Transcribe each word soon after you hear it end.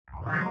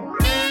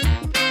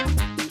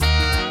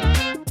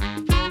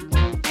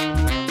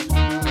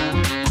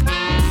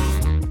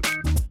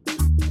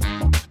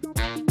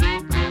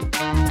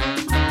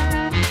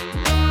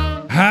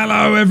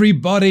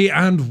everybody,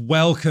 and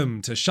welcome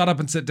to Shut Up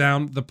and Sit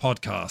Down, the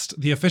podcast,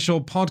 the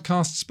official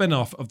podcast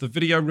spin-off of the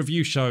video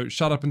review show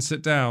Shut Up and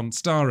Sit Down,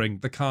 starring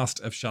the cast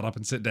of Shut Up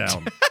and Sit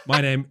Down.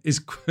 My name is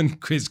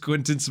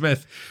Quentin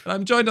Smith, and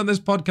I'm joined on this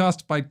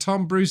podcast by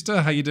Tom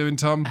Brewster. How you doing,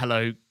 Tom?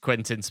 Hello,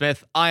 Quentin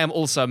Smith. I am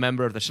also a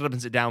member of the Shut Up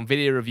and Sit Down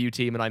video review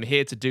team, and I'm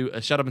here to do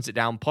a Shut Up and Sit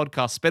Down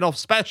podcast spin-off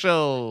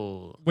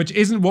special. Which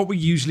isn't what we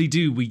usually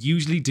do. We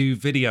usually do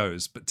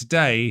videos, but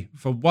today,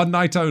 for one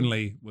night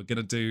only, we're going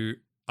to do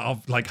our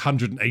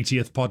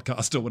 180th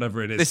podcast or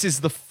whatever it is. This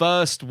is the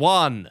first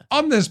one.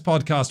 On this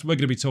podcast, we're going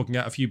to be talking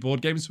about a few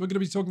board games. We're going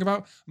to be talking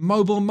about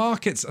Mobile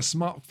Markets, a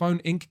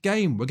Smartphone Inc.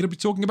 game. We're going to be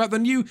talking about the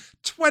new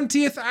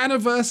 20th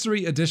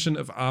anniversary edition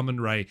of Arm &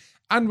 Ray.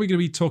 And we're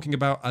going to be talking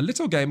about a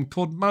little game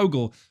called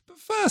Mogul. But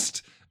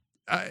first,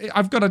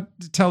 I've got to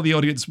tell the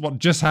audience what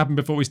just happened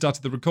before we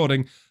started the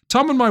recording.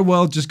 Tom and my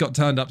world just got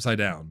turned upside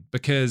down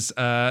because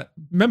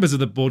members of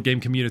the board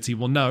game community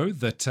will know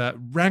that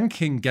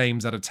ranking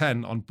games out of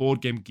 10 on Board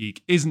Game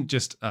Geek isn't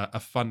just a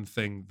fun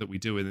thing that we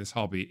do in this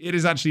hobby. It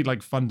is actually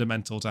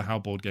fundamental to how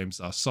board games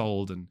are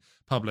sold and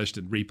published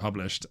and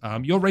republished.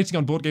 Your rating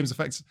on board games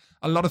affects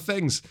a lot of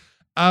things.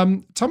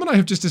 Tom and I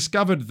have just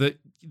discovered that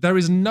there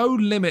is no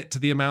limit to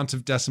the amount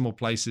of decimal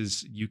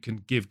places you can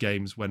give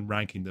games when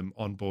ranking them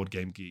on Board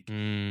Game Geek.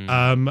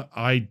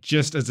 I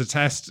just, as a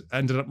test,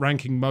 ended up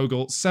ranking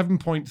Mogul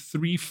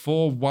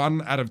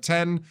 7.341 out of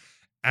 10,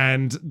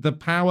 and the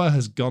power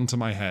has gone to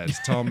my head.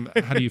 Tom,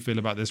 how do you feel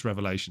about this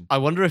revelation? I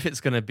wonder if it's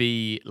going to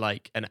be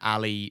like an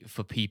alley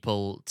for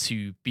people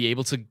to be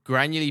able to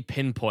granularly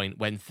pinpoint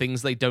when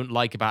things they don't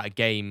like about a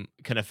game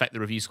can affect the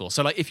review score.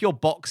 So if your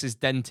box is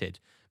dented,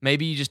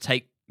 maybe you just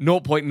take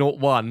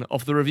 0.01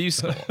 off the review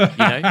score, you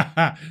know?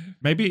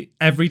 Maybe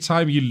every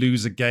time you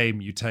lose a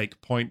game, you take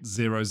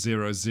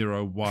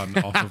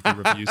 0.0001 off of the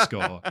review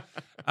score.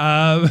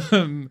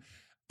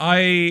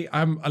 I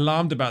am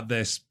alarmed about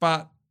this,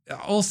 but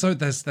also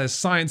there's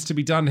science to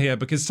be done here,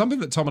 because something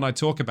that Tom and I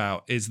talk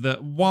about is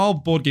that while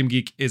Board Game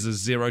Geek is a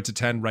 0 to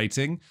 10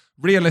 rating,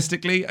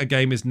 realistically, a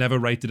game is never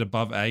rated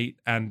above 8,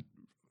 and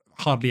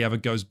hardly ever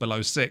goes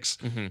below 6.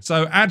 Mm-hmm.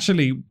 So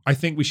actually, I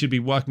think we should be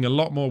working a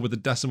lot more with the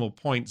decimal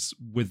points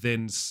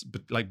within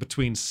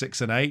between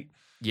 6 and 8.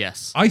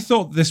 Yes. I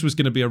thought this was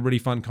going to be a really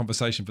fun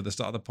conversation for the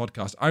start of the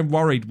podcast. I'm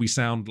worried we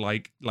sound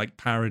like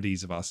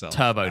parodies of ourselves.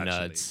 Turbo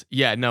nerds.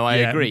 Yeah, no, I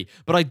agree.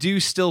 But I do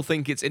still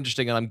think it's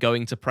interesting, and I'm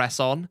going to press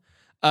on.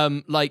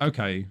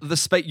 Okay.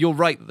 You're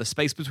right. The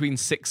space between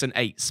 6 and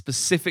 8,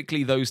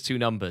 specifically those two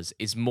numbers,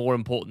 is more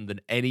important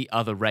than any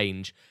other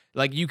range.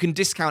 You can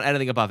discount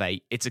anything above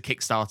 8. It's a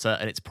Kickstarter,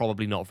 and it's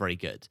probably not very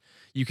good.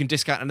 You can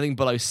discount anything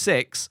below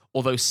 6,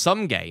 although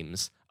some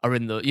games are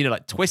in the,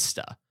 like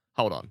Twister.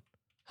 Hold on.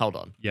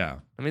 Yeah.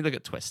 Let me look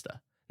at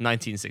Twister.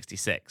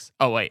 1966.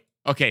 Oh, wait.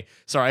 Okay,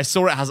 sorry, I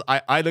saw it has...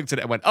 I looked at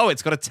it and went, oh,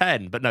 it's got a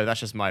 10, but no,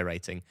 that's just my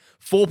rating.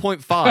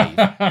 4.5.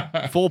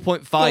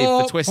 4.5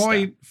 for Twister.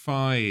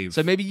 4.5.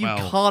 So maybe you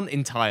can't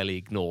entirely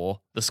ignore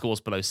the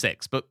scores below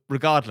 6, but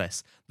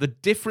regardless, the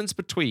difference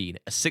between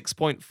a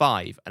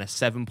 6.5 and a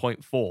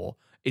 7.4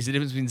 is the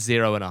difference between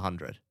 0 and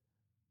 100.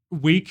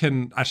 We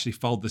can actually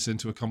fold this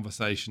into a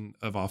conversation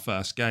of our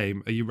first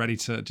game. Are you ready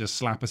to just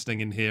slap a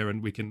sting in here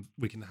and we can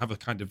have a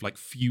kind of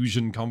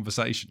fusion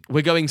conversation?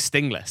 We're going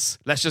stingless.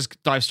 Let's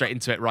just dive straight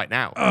into it right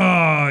now. Oh,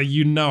 I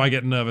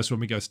get nervous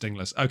when we go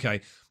stingless. Okay.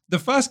 The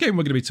first game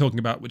we're going to be talking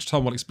about, which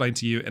Tom will explain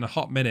to you in a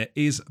hot minute,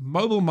 is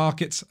Mobile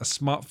Markets, a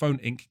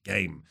Smartphone Inc.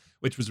 game,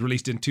 which was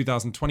released in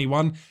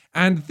 2021.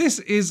 And this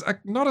is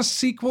not a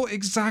sequel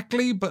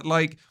exactly, but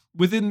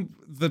within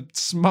the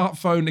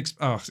smartphone...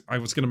 I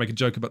was going to make a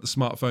joke about the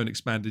smartphone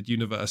expanded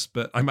universe,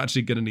 but I'm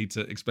actually going to need to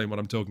explain what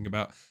I'm talking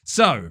about.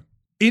 So,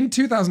 in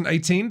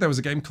 2018, there was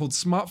a game called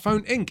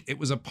Smartphone Inc. It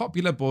was a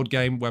popular board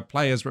game where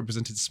players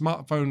represented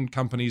smartphone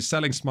companies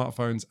selling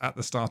smartphones at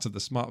the start of the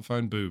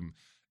smartphone boom.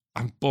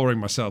 I'm boring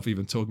myself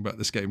even talking about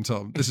this game,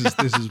 Tom. This is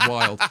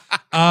wild.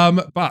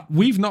 But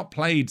we've not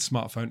played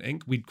Smartphone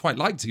Inc. We'd quite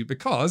like to,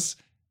 because...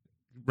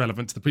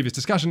 relevant to the previous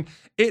discussion,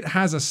 it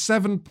has a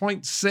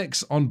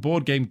 7.6 on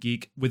Board Game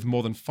Geek with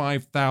more than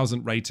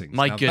 5,000 ratings.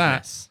 My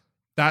goodness.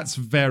 That's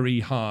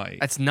very high.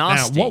 That's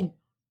nasty. Now,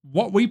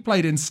 what we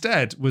played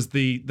instead was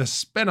the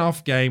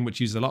spin-off game, which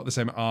uses a lot of the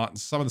same art and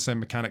some of the same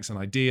mechanics and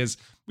ideas.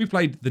 We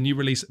played the new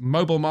release,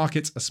 Mobile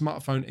Markets, a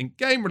Smartphone Inc.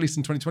 game released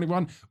in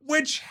 2021,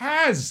 which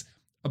has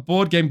a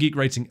Board Game Geek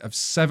rating of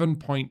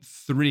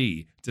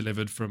 7.3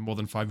 delivered from more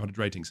than 500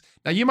 ratings.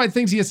 Now, you might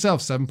think to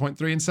yourself,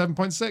 7.3 and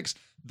 7.6,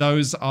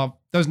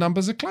 those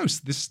numbers are close.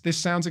 This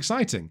sounds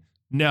exciting.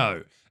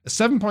 No, a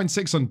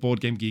 7.6 on Board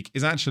Game Geek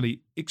is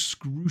actually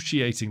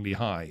excruciatingly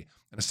high.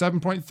 And a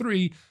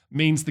 7.3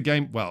 means the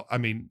game, look,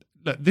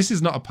 this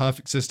is not a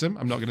perfect system.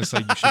 I'm not going to say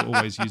you should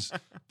always use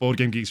Board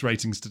Game Geek's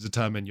ratings to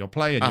determine your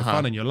play and your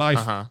fun and your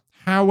life.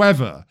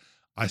 However,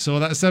 I saw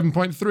that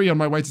 7.3 on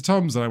my way to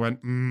Tom's and I went,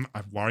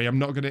 I worry I'm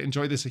not going to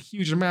enjoy this a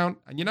huge amount.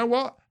 And you know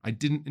what? I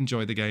didn't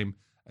enjoy the game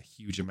a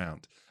huge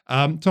amount.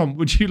 Tom,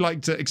 would you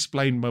like to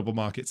explain Mobile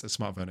Markets, a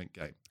Smartphone Inc.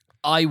 game?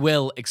 I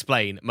will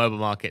explain Mobile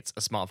Markets, a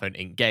Smartphone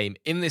Inc. game.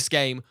 In this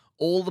game,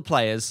 all the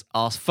players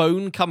are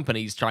phone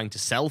companies trying to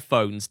sell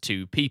phones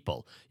to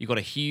people. You've got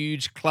a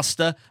huge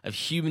cluster of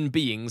human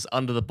beings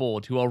under the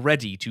board who are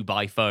ready to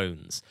buy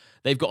phones.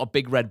 They've got a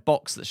big red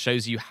box that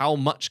shows you how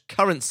much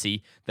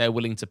currency they're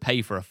willing to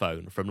pay for a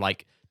phone, from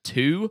like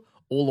 2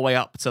 all the way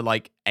up to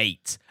like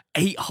 8.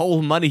 8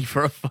 whole money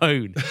for a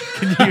phone.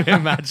 Can you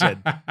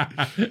imagine?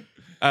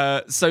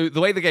 So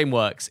the way the game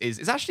works is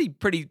it's actually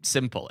pretty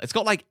simple. It's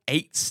got like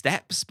 8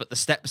 steps, but the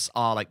steps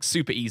are like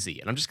super easy.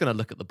 And I'm just going to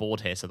look at the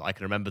board here so that I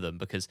can remember them,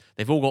 because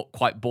they've all got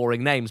quite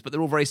boring names, but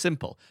they're all very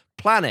simple.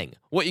 Planning.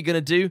 What you're going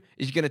to do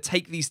is you're going to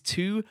take these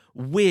 2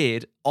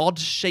 weird,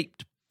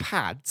 odd-shaped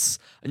pads,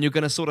 and you're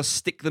going to sort of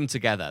stick them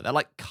together. They're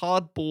like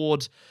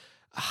cardboard.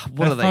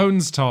 What they're are they?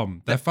 Phones,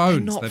 Tom. They're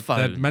phones. Not They're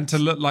phones. meant to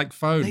look like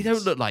phones. They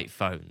don't look like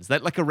phones. They're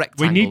like a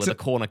rectangle with a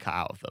corner cut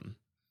out of them.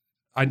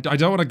 I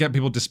don't want to get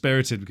people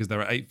dispirited because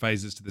there are 8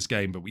 phases to this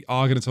game, but we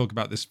are going to talk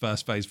about this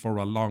first phase for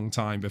a long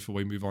time before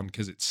we move on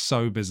because it's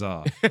so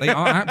bizarre. They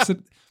are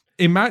absolutely...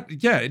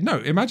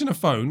 Imagine a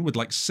phone with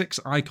like 6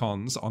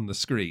 icons on the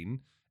screen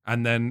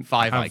and then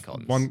 5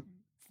 icons.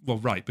 Well,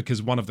 right,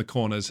 because one of the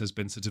corners has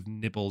been sort of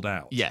nibbled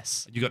out.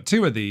 Yes. You got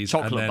 2 of these.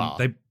 Chocolate bar.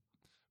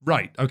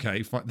 Right,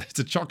 okay, fine. It's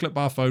a chocolate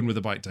bar phone with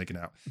a bite taken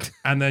out.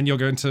 And then you're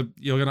going to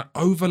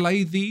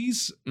overlay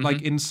these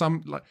like in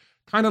some like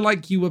kind of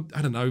like you were,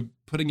 I don't know,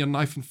 putting your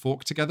knife and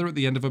fork together at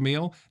the end of a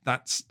meal.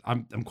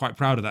 I'm quite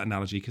proud of that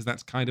analogy because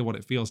that's kind of what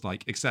it feels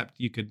like, except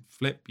you could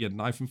flip your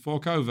knife and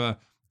fork over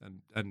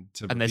and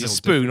there's a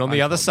spoon on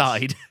the other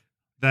side.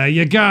 There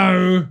you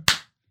go.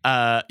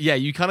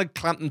 You kind of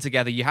clamp them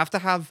together. You have to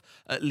have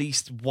at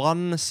least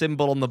one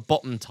symbol on the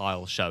bottom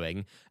tile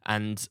showing,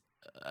 and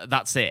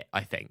that's it,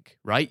 I think,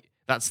 right?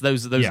 That's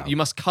those. Yeah. You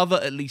must cover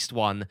at least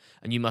one,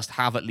 and you must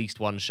have at least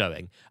one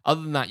showing.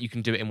 Other than that, you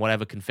can do it in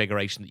whatever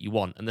configuration that you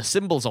want. And the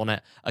symbols on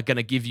it are going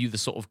to give you the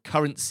sort of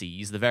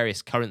currencies, the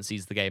various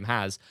currencies the game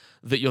has,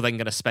 that you're then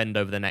going to spend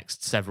over the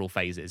next several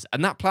phases.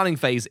 And that planning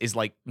phase is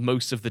like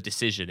most of the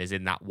decision is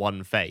in that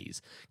one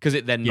phase, because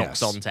it then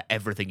knocks on to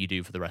everything you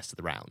do for the rest of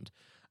the round.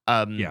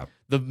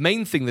 The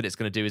main thing that it's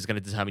going to do is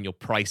going to determine your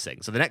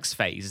pricing. So the next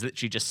phase is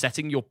literally just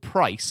setting your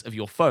price of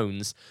your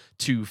phones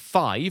to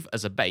 5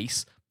 as a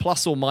base,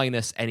 plus or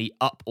minus any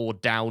up or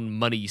down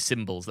money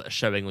symbols that are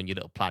showing on your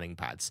little planning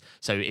pads.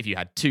 So if you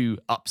had 2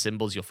 up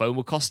symbols, your phone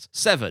will cost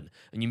 7,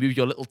 and you move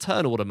your little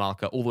turn order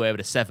marker all the way over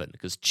to 7,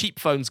 because cheap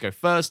phones go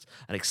first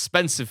and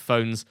expensive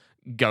phones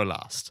go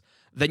last.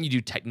 Then you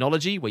do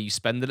technology, where you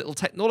spend the little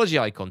technology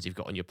icons you've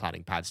got on your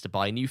planning pads to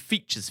buy new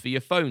features for your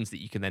phones that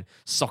you can then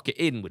socket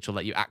in, which will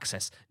let you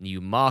access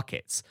new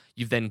markets.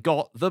 You've then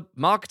got the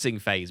marketing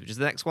phase, which is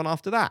the next one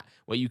after that,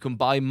 where you can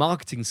buy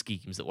marketing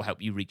schemes that will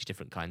help you reach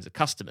different kinds of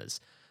customers.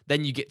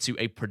 Then you get to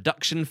a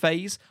production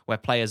phase where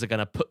players are going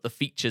to put the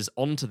features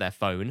onto their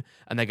phone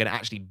and they're going to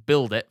actually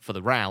build it for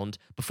the round,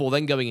 before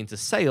then going into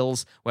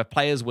sales, where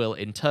players will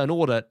in turn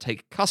order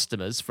take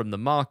customers from the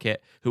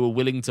market who are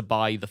willing to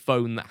buy the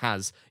phone that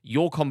has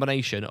your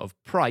combination of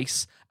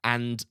price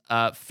and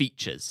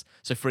features.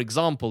 So for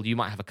example, you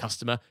might have a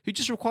customer who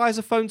just requires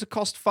a phone to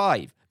cost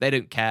 5. They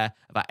don't care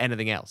about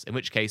anything else. In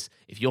which case,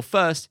 if you're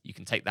first, you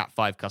can take that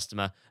 5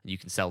 customer and you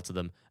can sell to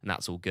them, and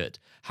that's all good.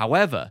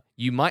 However,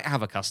 you might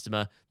have a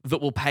customer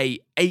that will pay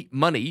 8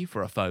 money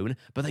for a phone,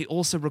 but they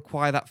also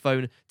require that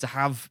phone to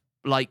have,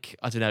 like,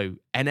 I don't know,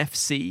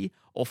 NFC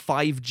or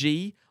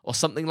 5G or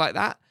something like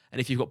that. And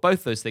if you've got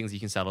both those things,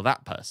 you can sell to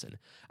that person.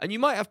 And you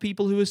might have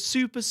people who are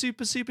super,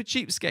 super, super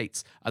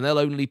cheapskates, and they'll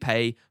only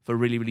pay for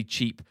really, really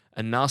cheap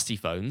and nasty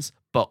phones,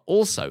 but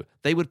also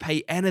they would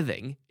pay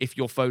anything if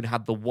your phone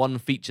had the one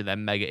feature they're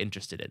mega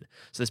interested in.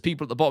 So there's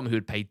people at the bottom who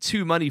would pay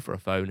 2 money for a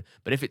phone,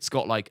 but if it's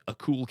got like a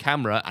cool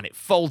camera and it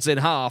folds in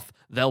half,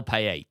 they'll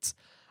pay 8.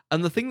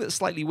 And the thing that's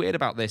slightly weird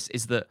about this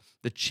is that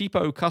the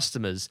cheapo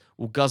customers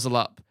will guzzle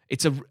up.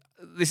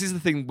 This is the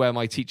thing where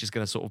my teacher's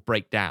going to sort of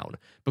break down,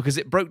 because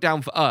it broke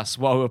down for us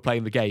while we were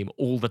playing the game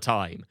all the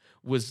time,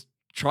 was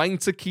trying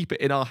to keep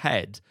it in our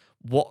head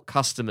what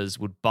customers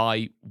would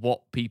buy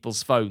what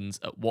people's phones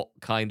at what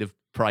kind of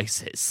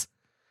prices.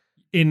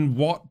 In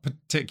what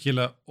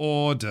particular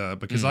order?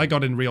 Because I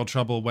got in real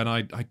trouble when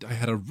I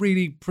had a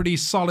really pretty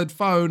solid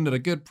phone at a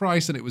good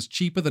price and it was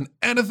cheaper than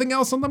anything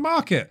else on the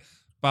market.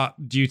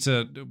 But due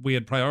to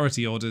weird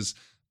priority orders,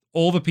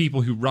 all the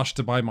people who rushed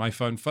to buy my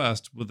phone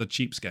first were the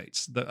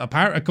cheapskates.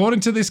 According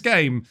to this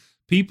game,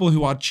 people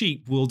who are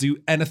cheap will do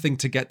anything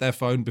to get their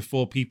phone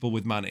before people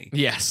with money.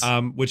 Yes.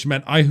 Which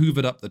meant I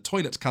hoovered up the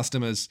toilet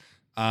customers,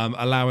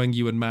 allowing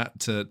you and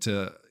Matt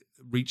to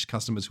reach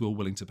customers who are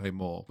willing to pay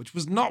more, which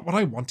was not what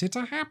I wanted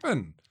to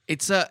happen.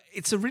 It's a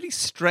really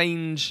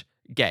strange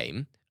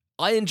game.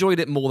 I enjoyed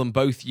it more than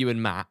both you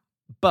and Matt,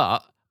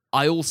 but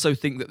I also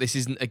think that this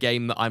isn't a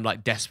game that I'm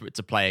like desperate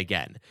to play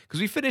again, because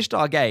we finished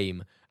our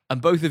game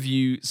and both of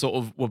you sort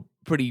of were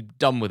pretty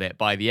done with it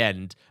by the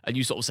end. And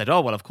you sort of said, oh,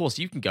 well, of course,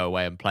 you can go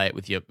away and play it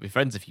with your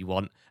friends if you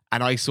want.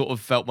 And I sort of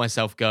felt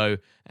myself go,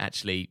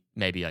 actually,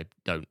 maybe I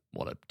don't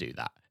want to do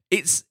that.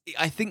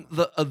 I think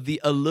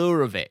the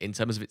allure of it in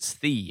terms of its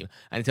theme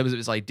and in terms of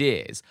its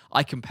ideas,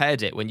 I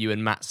compared it when you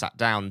and Matt sat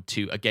down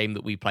to a game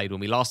that we played when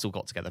we last all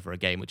got together for a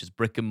game, which is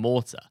Brick and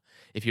Mortar.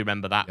 If you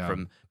remember that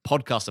from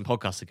podcast and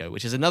podcasts ago,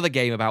 which is another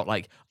game about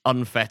like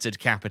unfettered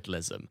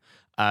capitalism.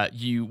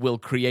 You will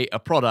create a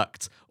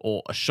product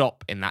or a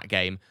shop in that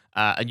game,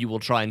 and you will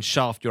try and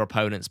shaft your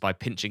opponents by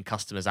pinching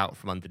customers out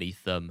from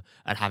underneath them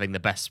and having the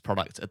best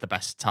product at the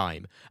best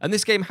time. And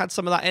this game had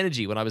some of that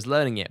energy when I was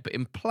learning it, but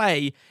in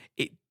play,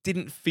 it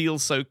didn't feel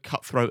so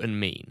cutthroat and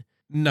mean.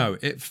 No,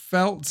 it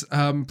felt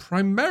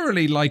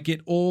primarily like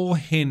it all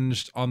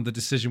hinged on the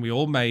decision we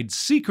all made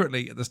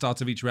secretly at the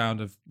start of each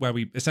round, of where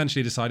we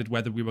essentially decided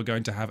whether we were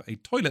going to have a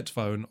toilet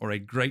phone or a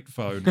great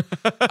phone,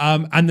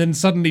 and then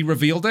suddenly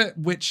revealed it,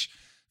 which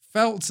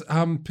felt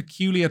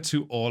peculiar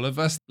to all of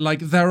us. Like,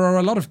 there are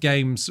a lot of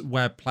games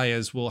where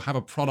players will have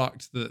a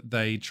product that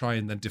they try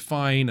and then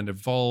define and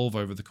evolve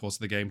over the course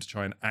of the game to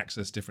try and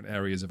access different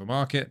areas of a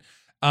market.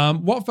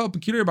 What felt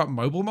peculiar about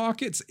mobile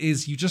markets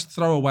is you just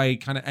throw away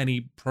kind of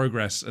any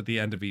progress at the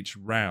end of each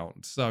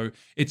round. So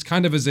it's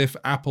kind of as if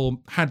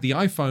Apple had the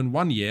iPhone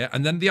one year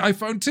and then the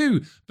iPhone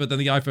 2, but then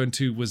the iPhone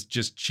 2 was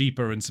just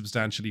cheaper and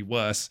substantially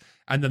worse.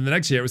 And then the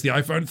next year it was the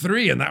iPhone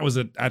 3, and that was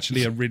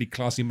actually a really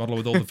classy model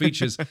with all the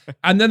features.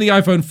 And then the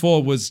iPhone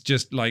 4 was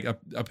just like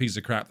a piece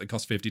of crap that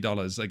cost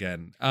 $50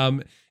 again.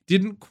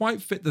 Didn't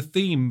quite fit the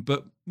theme,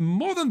 but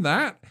more than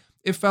that,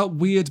 it felt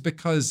weird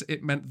because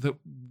it meant that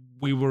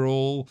we were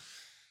all...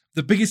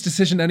 The biggest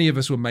decision any of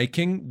us were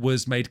making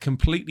was made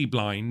completely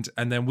blind,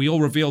 and then we all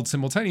revealed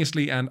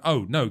simultaneously, and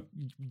oh, no,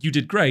 you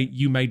did great.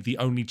 You made the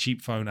only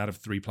cheap phone out of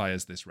 3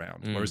 players this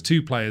round, whereas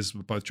 2 players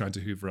were both trying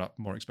to hoover up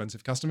more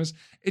expensive customers.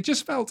 It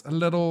just felt a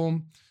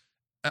little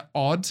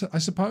odd, I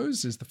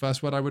suppose, is the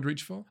first word I would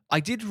reach for. I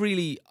think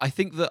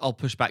that I'll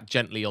push back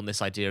gently on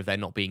this idea of there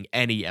not being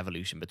any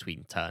evolution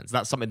between turns.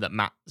 That's something that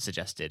Matt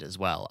suggested as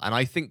well. And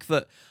I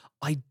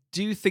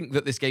do think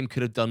that this game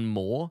could have done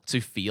more to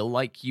feel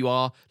like you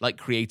are like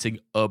creating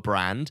a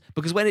brand,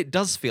 because when it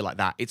does feel like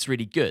that, it's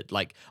really good.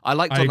 Like, I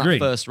liked on that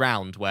first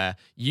round where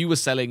you were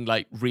selling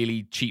like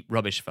really cheap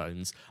rubbish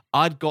phones.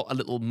 I'd got a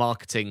little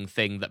marketing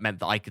thing that meant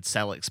that I could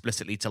sell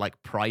explicitly to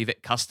like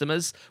private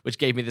customers, which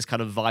gave me this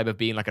kind of vibe of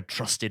being like a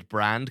trusted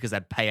brand because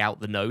they'd pay out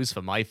the nose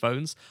for my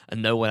phones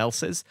and no one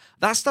else's.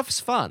 That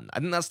stuff's fun. I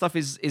think that stuff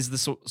is the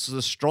sort of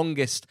the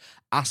strongest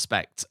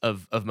aspect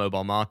of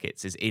mobile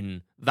markets is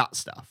in that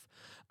stuff.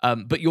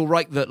 But you're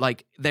right that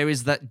like there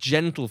is that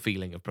gentle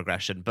feeling of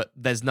progression, but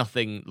there's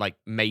nothing like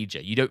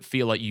major. You don't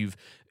feel like you've,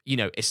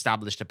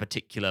 established a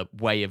particular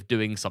way of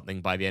doing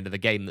something by the end of the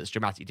game that's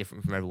dramatically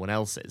different from everyone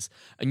else's.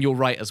 And you're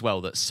right as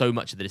well that so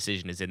much of the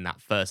decision is in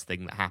that first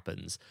thing that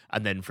happens.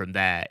 And then from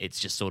there, it's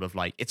just sort of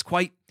like,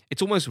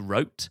 it's almost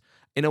rote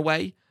in a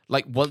way.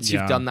 Like, once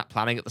you've done that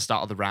planning at the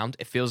start of the round,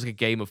 it feels like a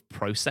game of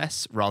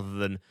process rather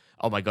than,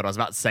 oh my God, I was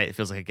about to say it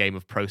feels like a game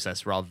of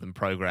process rather than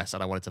progress,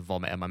 and I wanted to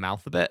vomit in my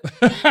mouth a bit.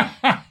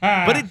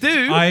 But it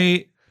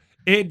do.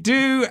 It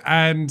do,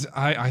 and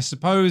I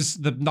suppose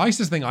the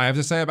nicest thing I have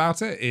to say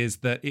about it is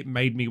that it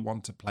made me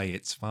want to play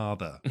its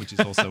father, which is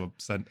also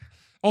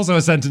also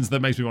a sentence that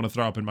makes me want to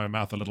throw up in my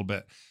mouth a little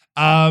bit.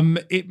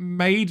 It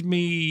made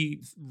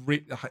me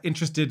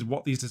interested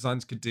what these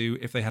designs could do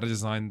if they had a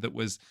design that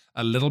was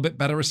a little bit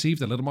better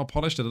received, a little more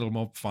polished, a little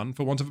more fun,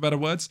 for want of better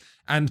words.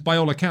 And by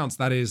all accounts,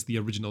 that is the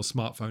original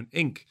Smartphone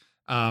Inc.,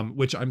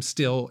 which I'm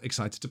still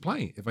excited to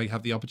play if I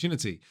have the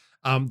opportunity.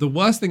 The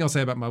worst thing I'll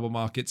say about mobile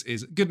markets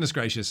is, goodness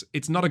gracious,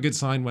 it's not a good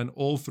sign when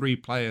all 3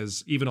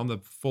 players, even on the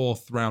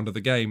 4th round of the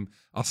game,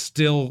 are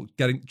still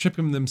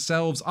tripping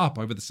themselves up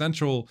over the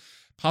central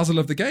puzzle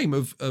of the game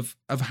of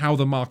how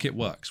the market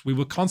works. We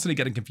were constantly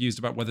getting confused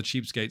about whether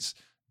cheapskates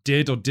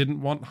did or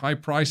didn't want high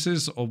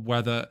prices, or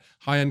whether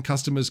high-end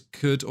customers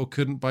could or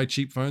couldn't buy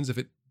cheap phones if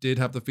it did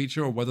have the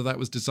feature, or whether that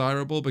was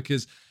desirable.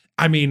 Because,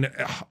 I mean,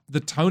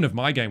 the tone of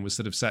my game was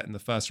sort of set in the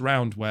first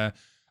round where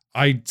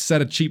I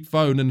set a cheap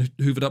phone and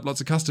hoovered up lots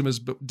of customers,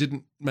 but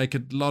didn't make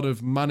a lot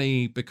of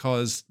money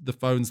because the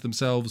phones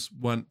themselves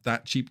weren't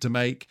that cheap to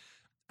make.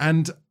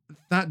 And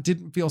that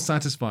didn't feel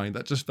satisfying.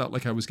 That just felt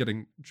like I was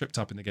getting tripped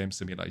up in the game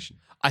simulation.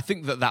 I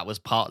think that was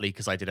partly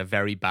because I did a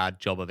very bad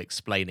job of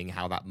explaining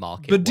how that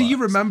market But works. do you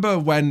remember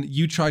when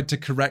you tried to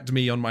correct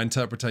me on my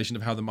interpretation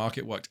of how the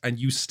market worked and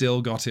you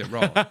still got it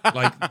wrong?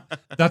 Like,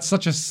 that's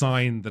such a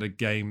sign that a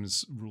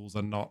game's rules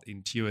are not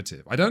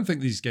intuitive. I don't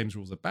think these games'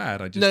 rules are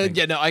bad.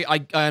 I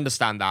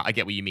understand that. I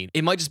get what you mean.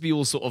 It might just be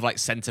all sort of like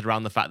centered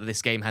around the fact that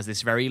this game has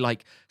this very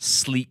like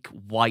sleek,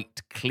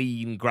 white,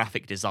 clean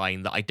graphic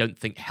design that I don't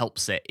think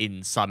helps it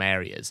in some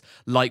areas,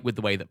 like with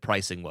the way that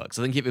pricing works.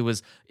 I think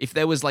if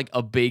there was like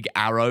a big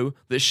arrow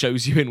that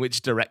shows you in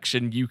which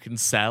direction you can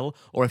sell,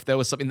 or if there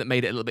was something that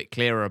made it a little bit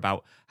clearer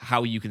about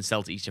how you can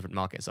sell to each different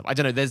market stuff. I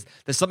don't know. There's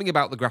something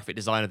about the graphic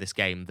design of this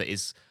game that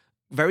is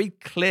very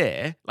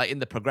clear, like in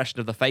the progression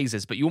of the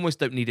phases, but you almost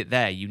don't need it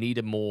there. You need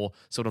a more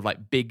sort of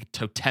like big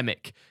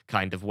totemic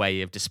kind of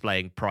way of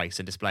displaying price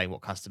and displaying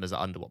what customers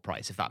are under what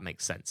price, if that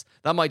makes sense.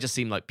 That might just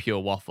seem like pure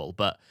waffle,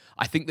 but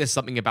I think there's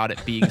something about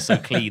it being so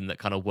clean that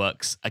kind of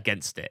works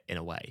against it in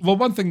a way. Well,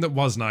 one thing that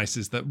was nice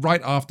is that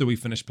right after we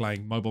finished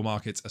playing Mobile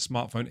Markets, a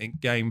Smartphone Inc.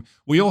 game,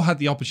 we all had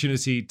the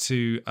opportunity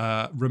to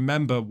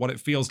remember what it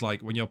feels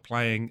like when you're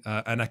playing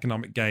an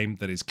economic game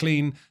that is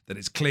clean, that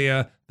is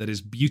clear, that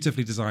is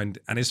beautifully designed,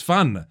 and is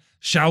fun.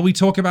 Shall we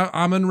talk about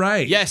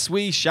Amun-Re? Yes,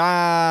 we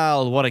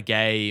shall. What a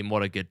game.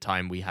 What a good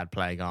time we had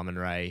playing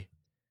Amun-Re.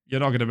 You're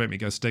not going to make me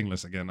go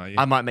stingless again, are you?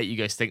 I might make you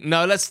go sting.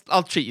 No,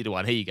 I'll treat you to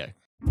one. Here you go.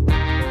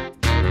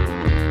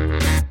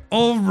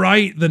 All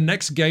right, the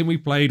next game we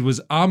played was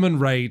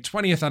Amun-Re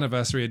 20th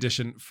Anniversary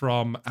Edition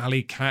from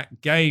Alley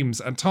Cat Games.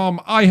 And Tom,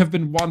 I have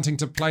been wanting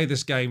to play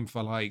this game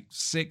for like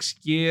 6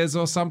 years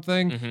or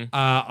something. Mm-hmm.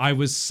 I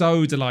was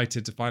so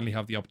delighted to finally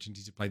have the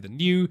opportunity to play the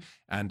new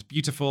and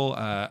beautiful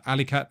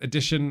Alley Cat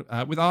Edition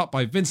with art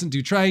by Vincent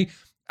Dutray.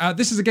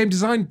 This is a game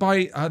designed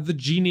by the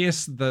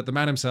genius, the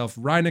man himself,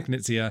 Rainer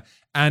Knizia,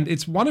 and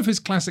it's one of his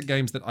classic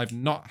games that I've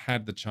not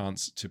had the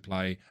chance to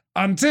play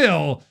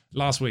until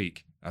last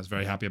week. I was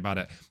very happy about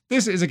it.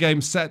 This is a game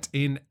set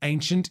in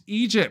ancient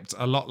Egypt,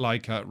 a lot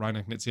like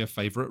Rainer Knizia's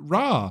favorite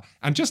Ra.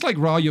 And just like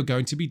Ra, you're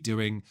going to be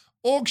doing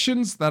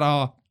auctions that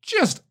are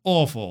just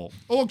awful.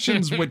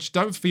 Auctions which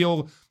don't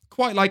feel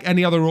quite like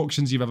any other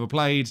auctions you've ever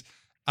played,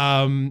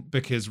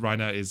 because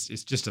Rainer is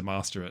just a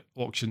master at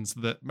auctions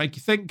that make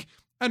you think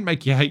and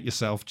make you hate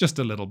yourself just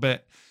a little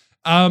bit.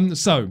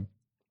 So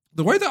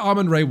the way that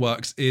Amun-Re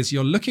works is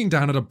you're looking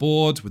down at a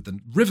board with the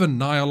River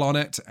Nile on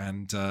it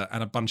and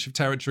a bunch of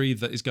territory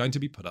that is going to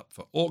be put up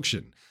for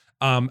auction.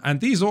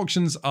 And these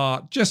auctions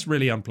are just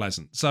really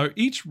unpleasant. So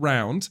each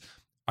round,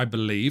 I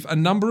believe, a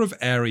number of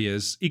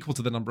areas equal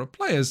to the number of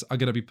players are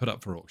going to be put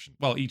up for auction.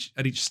 Well,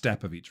 at each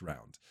step of each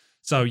round.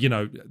 So,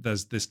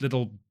 there's this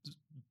little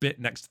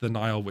bit next to the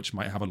Nile which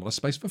might have a lot of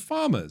space for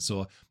farmers,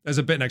 or there's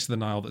a bit next to the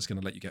Nile that's going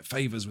to let you get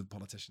favors with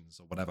politicians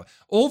or whatever.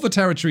 All the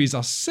territories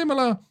are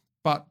similar,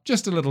 but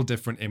just a little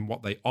different in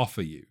what they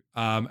offer you.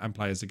 And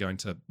players are going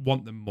to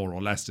want them more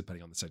or less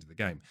depending on the state of the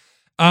game.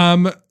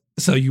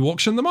 So you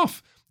auction them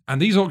off.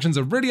 And these auctions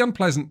are really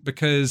unpleasant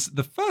because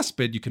the first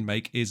bid you can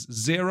make is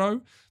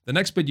 0. The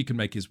next bid you can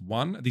make is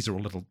 1. These are all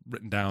little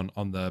written down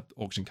on the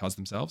auction cards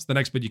themselves. The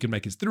next bid you can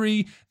make is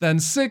 3, then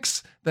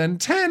 6, then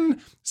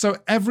 10. So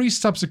every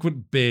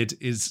subsequent bid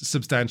is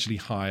substantially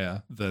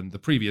higher than the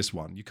previous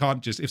one. You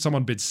can't just, if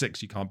someone bids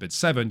 6, you can't bid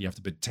 7, you have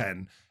to bid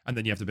 10, and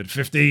then you have to bid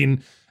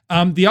 15.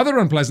 The other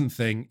unpleasant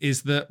thing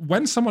is that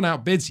when someone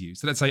outbids you,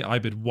 so let's say I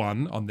bid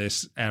 1 on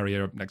this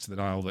area next to the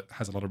Nile that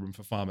has a lot of room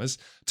for farmers,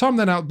 Tom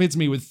then outbids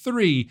me with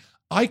 3,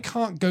 I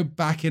can't go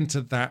back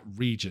into that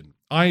region.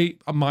 My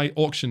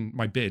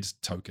bid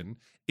token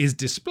is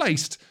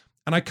displaced,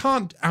 and I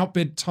can't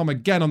outbid Tom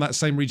again on that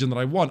same region that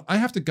I want. I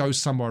have to go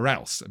somewhere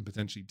else and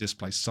potentially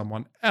displace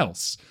someone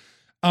else.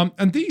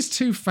 And these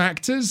two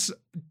factors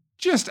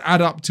just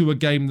add up to a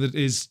game that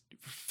is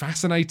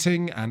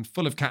fascinating and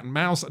full of cat and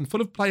mouse and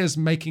full of players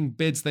making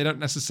bids they don't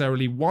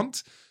necessarily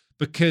want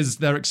because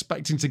they're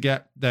expecting to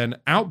get then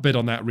outbid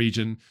on that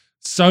region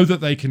so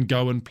that they can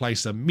go and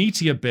place a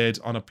meatier bid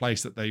on a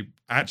place that they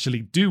actually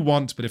do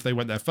want, but if they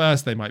went there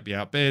first, they might be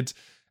outbid.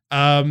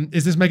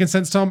 Is this making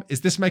sense, Tom?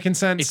 Is this making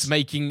sense?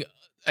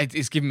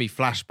 It's giving me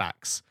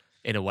flashbacks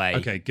in a way.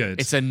 Okay, good.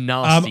 It's a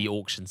nasty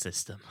auction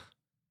system.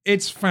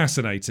 It's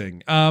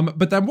fascinating.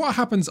 But then what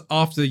happens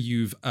after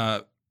you've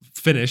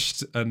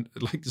finished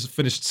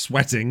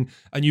sweating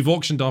and you've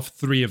auctioned off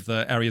 3 of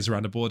the areas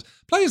around the board?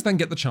 Players then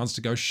get the chance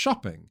to go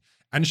shopping.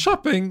 And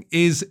shopping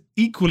is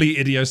equally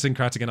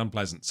idiosyncratic and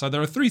unpleasant. So there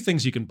are 3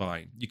 things you can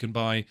buy. You can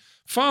buy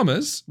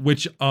farmers,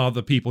 which are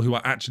the people who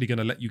are actually going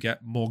to let you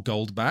get more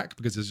gold back,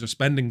 because as you're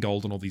spending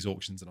gold on all these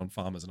auctions and on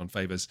farmers and on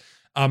favors,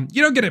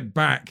 you don't get it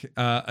back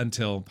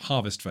until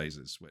harvest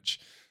phases, which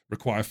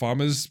require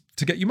farmers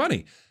to get you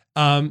money.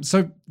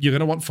 So you're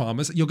going to want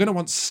farmers. You're going to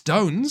want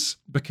stones,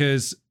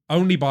 because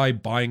only by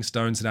buying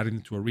stones and adding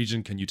them to a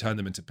region can you turn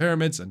them into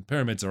pyramids, and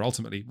pyramids are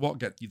ultimately what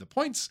get you the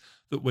points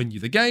that win you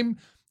the game.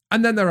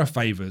 And then there are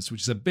favors,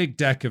 which is a big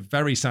deck of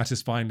very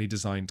satisfyingly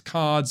designed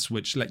cards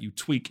which let you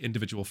tweak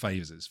individual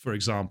phases. For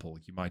example,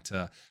 you might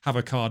have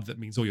a card that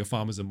means all your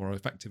farmers are more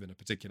effective in a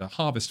particular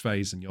harvest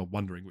phase and you're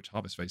wondering which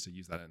harvest phase to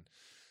use that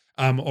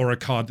in. Or a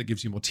card that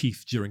gives you more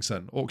teeth during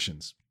certain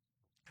auctions.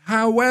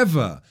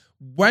 However,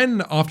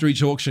 when after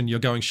each auction you're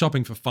going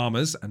shopping for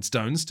farmers and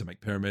stones to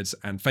make pyramids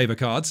and favor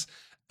cards,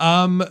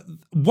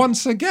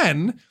 once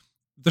again,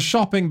 the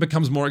shopping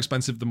becomes more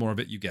expensive the more of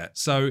it you get.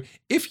 So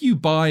if you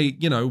buy,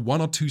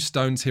 1 or 2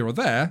 stones here or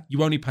there,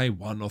 you only pay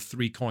 1 or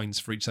 3 coins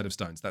for each set of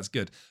stones. That's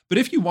good. But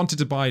if you wanted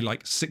to buy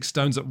like 6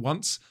 stones at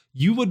once,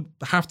 you would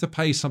have to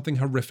pay something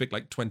horrific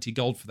like 20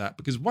 gold for that.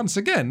 Because once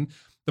again,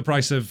 the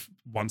price of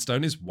 1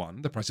 stone is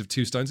 1, the price of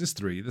 2 stones is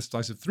 3, the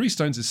price of 3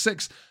 stones is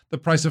 6, the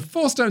price of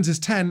 4 stones is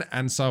 10,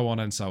 and so on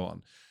and so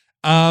on.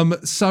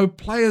 So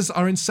players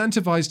are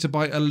incentivized to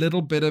buy a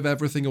little bit of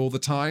everything all the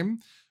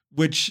time,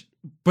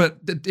 But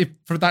if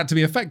for that to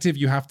be effective,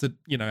 you have to,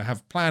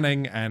 have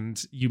planning,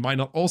 and you might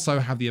not also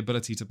have the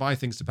ability to buy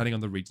things depending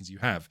on the regions you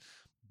have.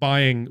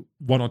 Buying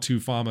 1 or 2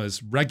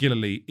 farmers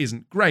regularly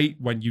isn't great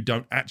when you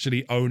don't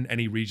actually own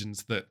any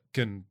regions that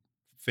can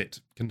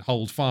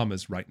hold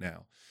farmers right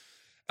now.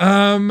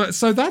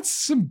 So that's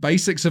some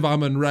basics of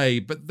Amun-Re,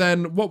 but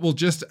then what we'll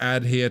just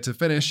add here to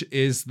finish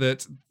is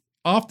that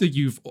after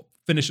you've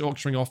finished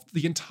auctioning off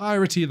the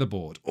entirety of the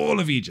board, all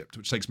of Egypt,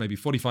 which takes maybe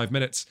 45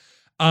 minutes,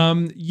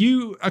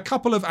 a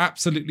couple of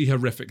absolutely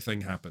horrific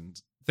things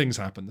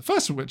happen. The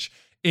first of which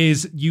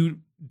is you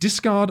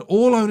discard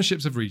all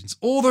ownerships of regions,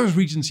 all those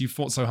regions you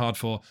fought so hard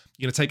for.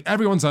 You're going to take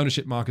everyone's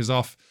ownership markers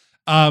off,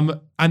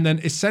 and then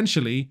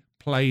essentially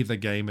play the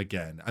game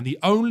again. And the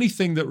only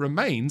thing that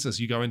remains as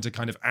you go into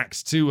kind of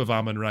Act 2 of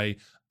Amun-Re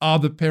are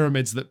the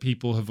pyramids that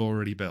people have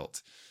already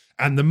built,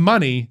 and the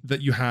money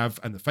that you have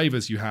and the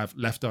favors you have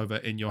left over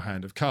in your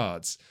hand of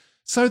cards.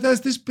 So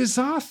there's this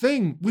bizarre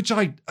thing, which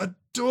I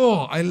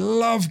adore. I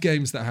love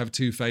games that have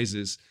 2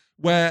 phases,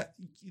 where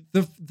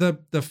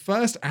the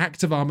first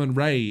act of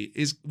Amun-Re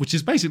which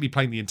is basically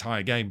playing the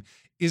entire game,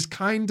 is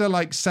kind of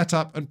like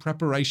setup and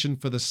preparation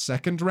for the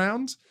second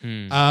round,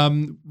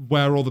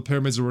 where all the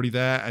pyramids are already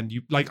there. And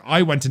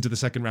I went into the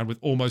second round with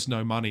almost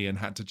no money and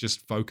had to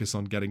just focus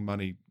on getting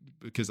money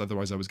because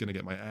otherwise I was going to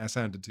get my ass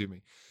handed to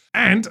me.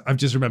 And I've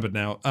just remembered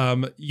now,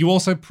 you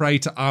also pray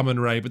to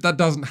Amun-Re, but that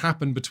doesn't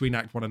happen between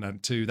Act 1 and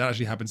Act 2. That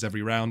actually happens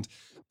every round.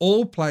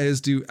 All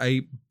players do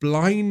a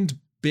blind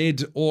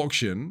bid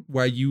auction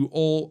where you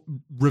all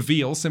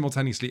reveal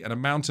simultaneously an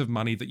amount of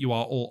money that you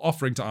are all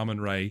offering to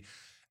Amun-Re,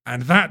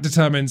 and that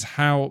determines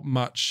how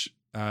much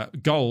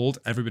gold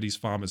everybody's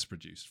farmers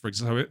produce. For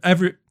example,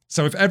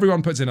 if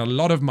everyone puts in a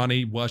lot of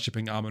money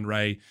worshipping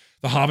Amun-Re,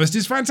 the harvest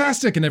is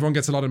fantastic and everyone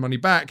gets a lot of money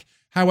back.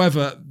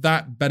 However,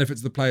 that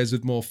benefits the players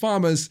with more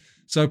farmers.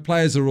 So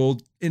players are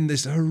all in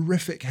this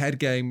horrific head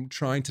game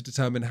trying to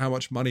determine how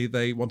much money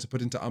they want to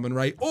put into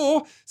Amun-Re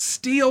or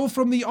steal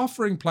from the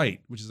offering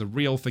plate, which is a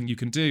real thing you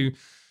can do.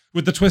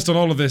 With the twist on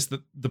all of this,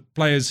 that the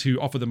players who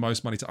offer the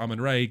most money to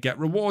Amun-Re get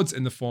rewards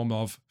in the form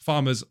of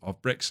farmers,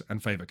 of bricks,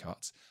 and favor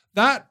cards.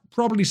 That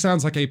probably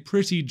sounds like a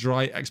pretty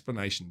dry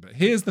explanation, but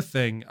here's the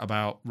thing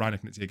about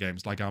Reiner Knizia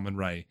games like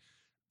Amun-Re,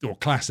 or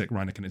classic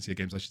Reiner Knizia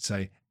games, I should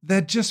say.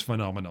 They're just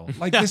phenomenal.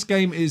 Like, this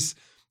game is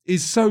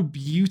so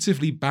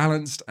beautifully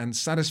balanced and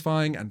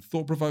satisfying and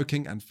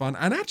thought-provoking and fun,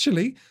 and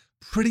actually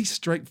pretty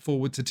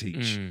straightforward to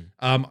teach.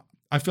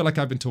 I feel like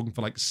I've been talking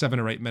for like 7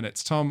 or 8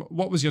 minutes. Tom,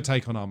 what was your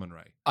take on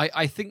Amun-Re?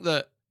 I think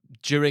that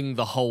during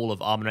the whole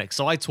of Amun-Re,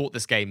 so I taught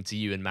this game to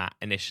you and Matt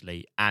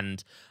initially,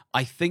 and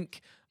I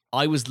think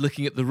I was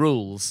looking at the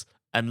rules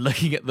and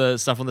looking at the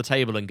stuff on the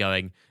table and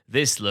going,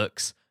 this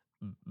looks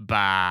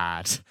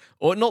bad.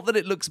 Or not that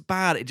it looks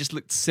bad, it just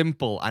looked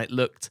simple and it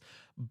looked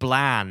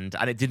bland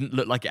and it didn't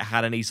look like it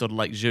had any sort of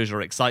like zhuzh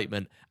or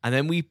excitement. And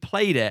then we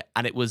played it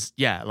and it was,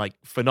 like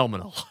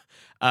phenomenal.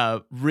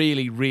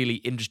 Really, really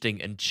interesting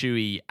and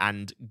chewy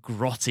and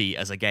grotty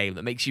as a game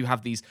that makes you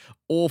have these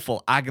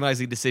awful,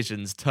 agonizing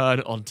decisions turn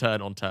on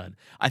turn on turn.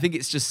 I think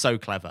it's just so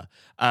clever.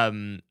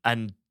 And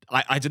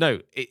I don't know,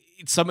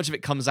 so much of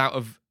it comes out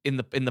of in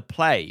the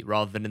play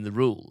rather than in the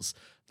rules.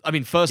 I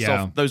mean, first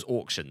off, those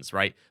auctions,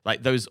 right?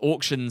 Like, those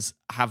auctions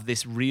have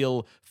this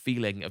real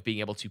feeling of being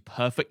able to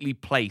perfectly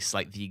place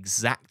like the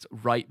exact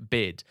right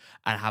bid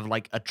and have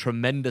like a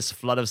tremendous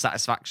flood of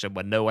satisfaction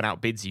when no one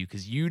outbids you,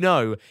 because you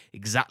know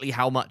exactly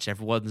how much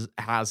everyone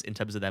has in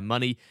terms of their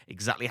money,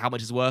 exactly how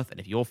much it's worth, and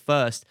if you're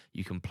first,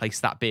 you can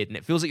place that bid, and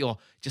it feels like you're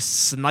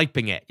just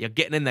sniping it. You're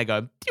getting in there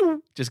going,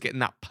 pew, just getting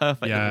that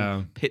perfect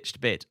little pitched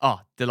bid.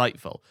 Oh,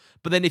 delightful.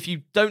 But then if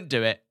you don't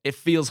do it, it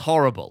feels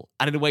horrible,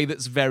 and in a way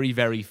that's very,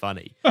 very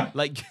funny.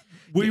 Like,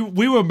 we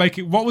were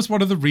making, what was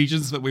one of the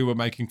regions that we were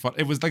making fun?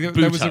 It was like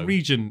there was a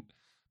region,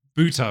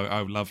 Buto.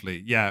 Oh,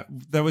 lovely. Yeah,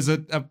 there was a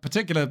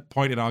particular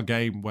point in our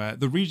game where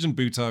the region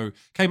Buto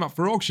came up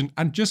for auction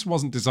and just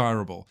wasn't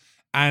desirable,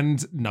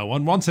 and no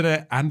one wanted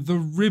it. And the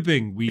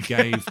ribbing we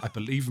gave, I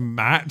believe,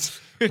 Matt,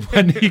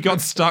 when he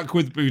got stuck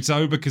with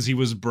Buto because he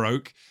was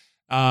broke.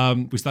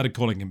 We started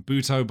calling him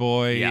Buto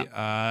Boy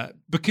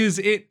because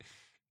it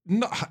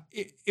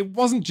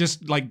wasn't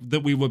just like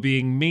that we were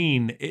being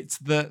mean. It's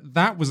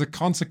that was a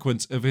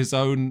consequence of his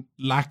own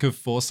lack of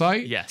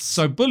foresight. Yes.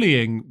 So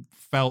bullying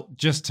felt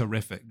just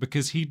terrific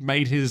because he'd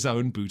made his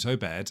own Buto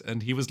bed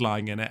and he was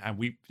lying in it,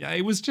 and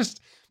it was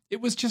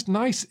just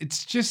nice.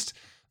 It's just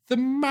the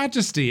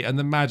majesty and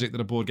the magic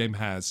that a board game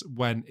has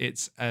when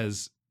it's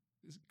as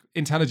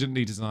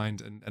intelligently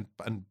designed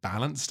and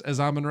balanced as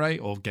Amun-Re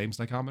or games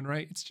like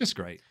Amun-Re. It's just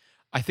great.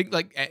 I think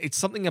like it's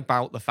something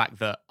about the fact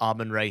that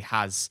Amun-Re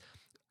has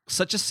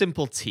such a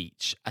simple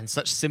teach and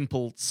such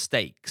simple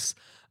stakes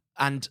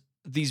and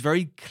these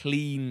very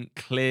clean,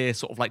 clear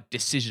sort of like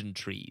decision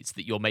trees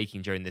that you're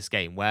making during this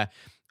game, where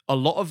a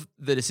lot of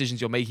the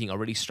decisions you're making are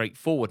really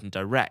straightforward and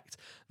direct.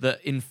 The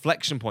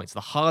inflection points,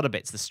 the harder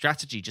bits, the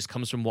strategy just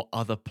comes from what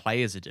other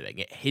players are doing.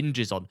 It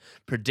hinges on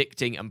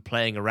predicting and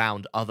playing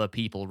around other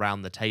people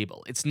around the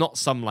table. It's not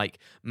some like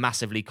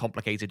massively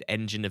complicated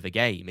engine of a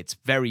game. It's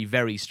very,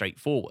 very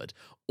straightforward.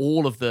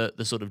 All of the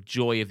sort of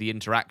joy of the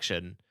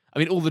interaction, I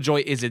mean, all the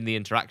joy is in the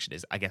interaction,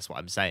 is I guess what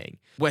I'm saying.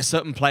 Where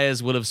certain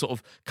players will have sort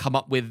of come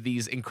up with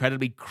these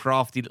incredibly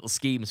crafty little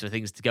schemes for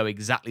things to go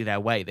exactly their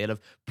way. They'll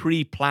have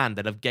pre-planned,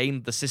 they'll have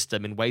gamed the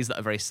system in ways that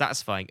are very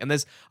satisfying. And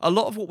there's a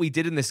lot of what we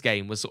did in this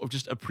game was sort of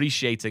just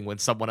appreciating when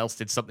someone else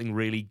did something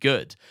really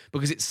good,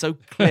 because it's so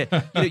clear.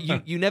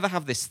 You never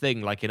have this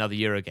thing like in other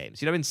Euro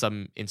games. In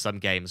some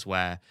games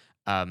where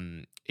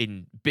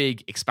in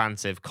big,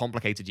 expansive,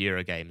 complicated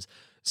Euro games,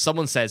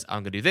 someone says,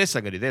 I'm going to do this,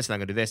 I'm going to do this, and I'm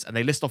going to do this, and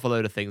they list off a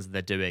load of things that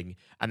they're doing,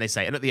 and they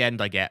say, and at the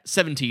end I get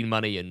 17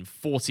 money and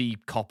 40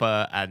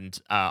 copper, and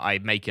I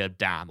make a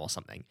dam or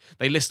something.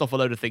 They list off a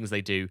load of things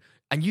they do,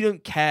 and you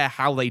don't care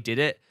how they did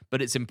it,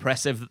 but it's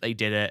impressive that they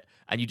did it,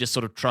 and you just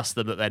sort of trust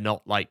them that they're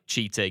not like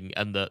cheating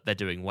and that they're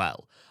doing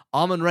well.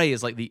 Arm & Ray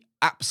is like the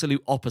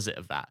absolute opposite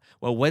of that,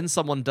 where when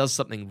someone does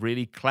something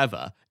really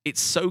clever,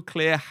 it's so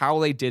clear how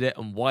they did it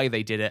and why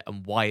they did it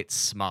and why it's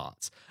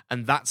smart.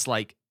 And that's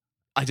like,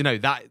 I don't know,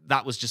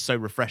 that was just so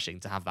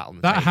refreshing to have that on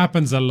the table. That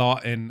happens a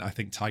lot in, I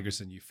think, Tigris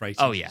and Euphrates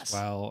as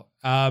well.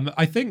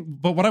 I think,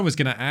 but what I was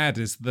going to add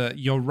is that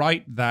you're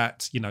right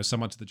that, so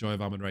much of the joy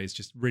of Arm & Ray is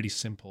just really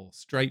simple,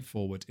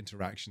 straightforward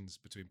interactions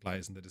between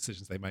players and the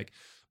decisions they make.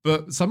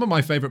 But some of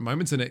my favorite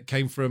moments in it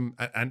came from,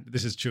 and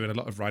this is true in a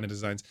lot of Reiner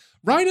designs,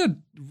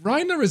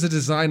 Reiner is a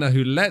designer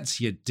who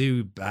lets you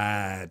do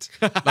bad.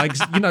 Like,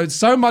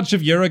 so much of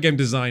Eurogame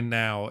design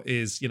now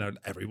is,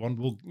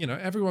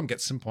 everyone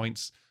gets some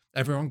points.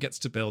 Everyone gets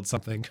to build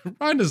something.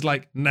 Reiner's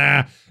like,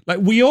 nah. Like,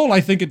 we all,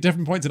 I think, at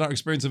different points in our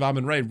experience of Arm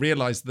 & Ray,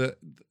 realized that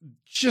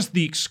just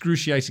the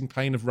excruciating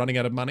pain of running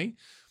out of money.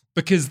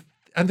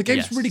 And the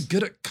game's really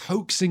good at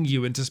coaxing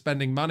you into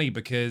spending money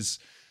because,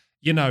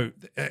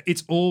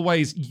 it's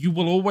always, you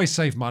will always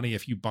save money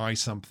if you buy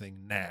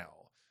something now.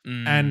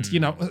 And,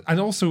 and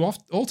also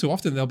all too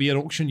often there'll be an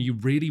auction you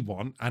really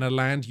want and a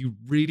land you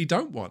really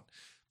don't want.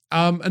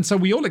 And so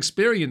we all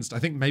experienced, I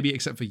think maybe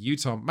except for you,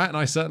 Tom, Matt and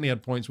I certainly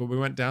had points where we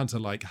went down to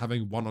like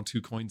having 1 or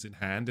 2 coins in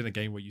hand in a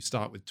game where you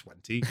start with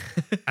 20.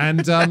 And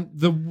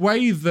the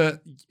way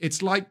that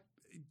it's like,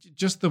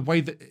 just the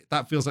way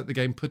that feels like the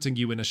game putting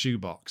you in a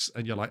shoebox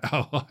and you're like,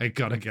 oh, I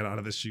gotta get out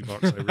of this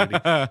shoebox. I really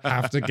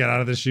have to get out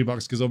of this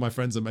shoebox because all my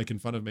friends are making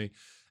fun of me.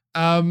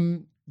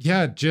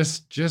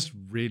 Just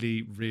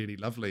really, really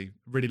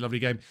lovely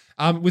game.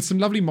 With some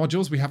lovely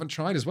modules we haven't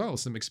tried as well.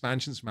 Some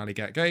expansions from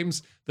Alicat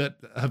Games that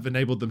have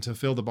enabled them to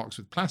fill the box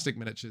with plastic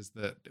miniatures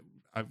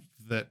I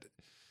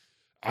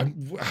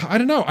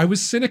don't know. I was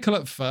cynical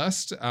at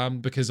first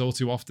because all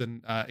too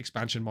often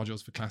expansion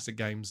modules for classic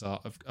games are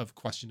of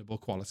questionable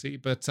quality.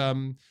 But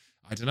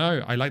I don't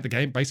know. I like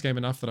the base game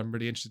enough that I'm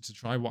really interested to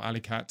try what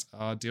Alicat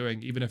are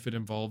doing, even if it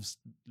involves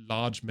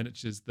large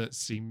miniatures that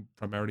seem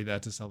primarily there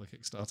to sell the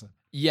Kickstarter.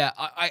 Yeah,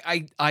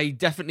 I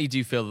definitely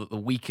do feel that the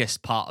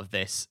weakest part of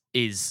this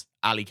is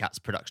Alicat's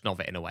production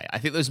of it in a way. I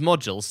think those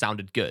modules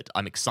sounded good.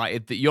 I'm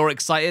excited that you're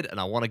excited, and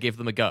I want to give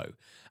them a go.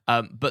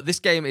 But this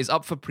game is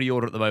up for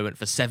pre-order at the moment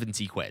for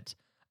 70 quid.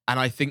 And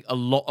I think a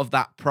lot of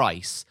that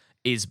price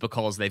is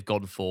because they've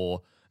gone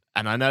for,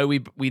 and I know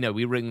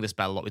we ring this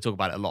bell a lot, we talk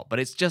about it a lot, but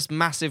it's just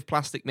massive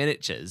plastic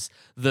miniatures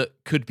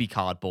that could be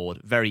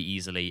cardboard very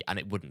easily and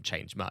it wouldn't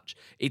change much.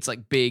 It's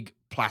like big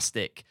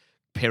plastic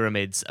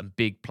pyramids and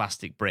big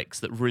plastic bricks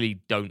that really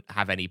don't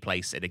have any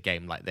place in a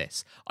game like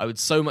this. I would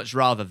so much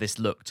rather this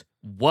looked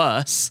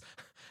worse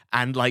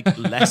and like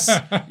less,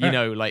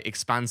 like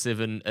expansive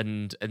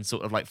and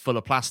sort of like full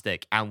of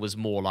plastic and was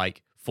more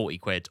like 40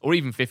 quid or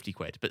even 50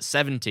 quid. But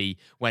 70,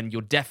 when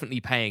you're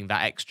definitely paying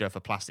that extra for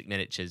plastic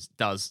miniatures,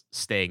 does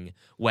sting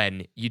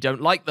when you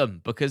don't like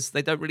them because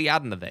they don't really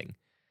add anything.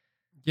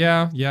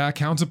 Yeah.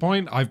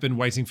 Counterpoint. I've been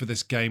waiting for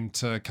this game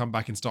to come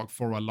back in stock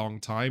for a long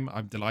time.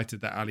 I'm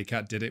delighted that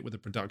Alicat did it with a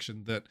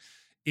production that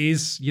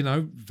is,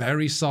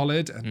 very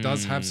solid and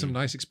does have some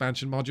nice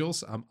expansion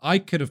modules. I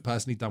could have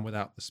personally done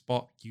without the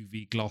spot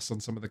UV gloss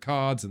on some of the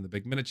cards and the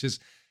big miniatures.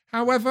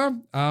 However,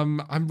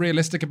 I'm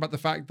realistic about the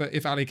fact that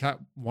if Alicat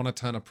want to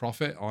turn a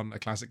profit on a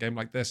classic game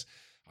like this,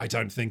 I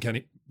don't think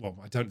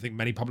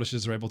many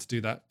publishers are able to do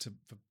that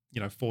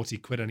for 40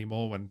 quid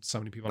anymore when so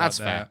many people out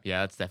there fair.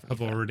 Yeah, that's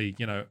definitely have already,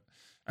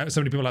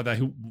 so many people out there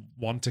who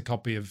want a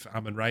copy of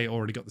Arm & Ray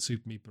already got the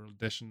Super Meeple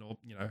edition or,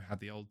 had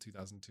the old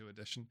 2002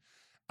 edition.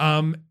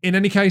 In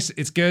any case,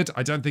 it's good.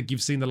 I don't think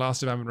you've seen the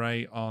last of Arm &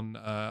 Ray on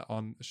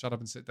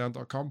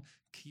shutupandsitdown.com.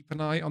 Keep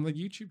an eye on the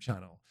YouTube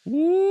channel.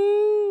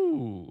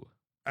 Woo!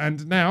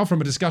 And now,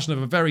 from a discussion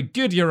of a very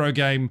good Euro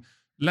game,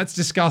 let's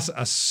discuss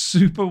a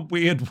super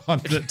weird one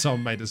that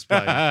Tom made us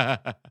play.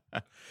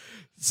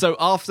 So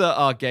after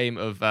our game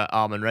of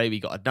Arm & Ray,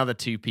 we got another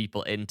 2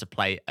 people in to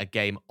play a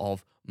game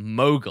of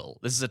Mogul.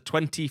 This is a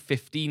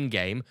 2015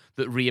 game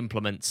that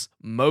re-implements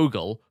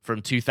Mogul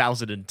from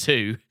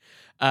 2002.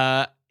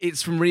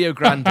 It's from Rio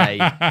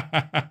Grande.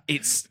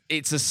 It's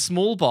a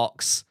small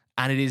box,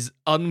 and it is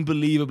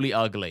unbelievably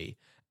ugly.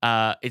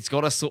 It's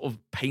got a sort of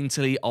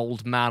painterly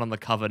old man on the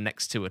cover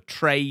next to a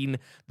train.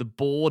 The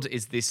board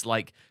is this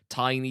like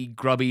tiny,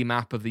 grubby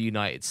map of the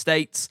United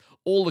States.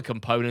 All the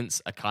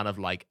components are kind of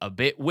like a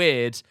bit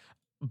weird,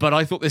 but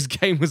I thought this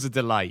game was a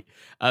delight.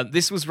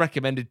 This was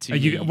recommended to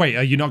me. Wait,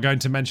 are you not going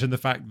to mention the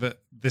fact that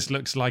this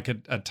looks like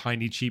a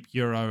tiny, cheap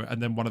Euro,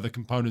 and then one of the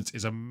components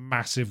is a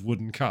massive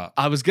wooden cup?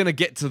 I was going to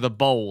get to the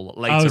bowl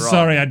later on. Oh,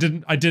 sorry, I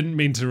didn't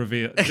mean to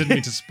reveal. I didn't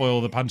mean to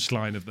spoil the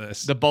punchline of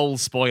this. The bowl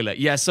spoiler.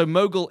 Yeah, so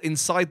Mogul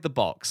inside the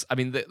box. I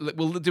mean,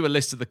 we'll do a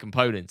list of the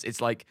components.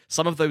 It's like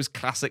some of those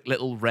classic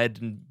little red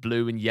and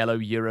blue and yellow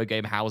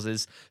Eurogame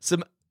houses.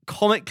 Some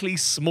comically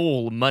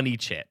small money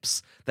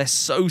chips. They're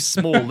so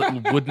small, little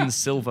wooden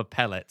silver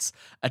pellets,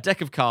 a deck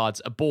of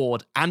cards, a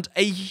board, and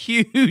a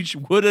huge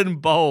wooden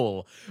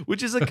bowl,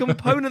 which is a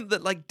component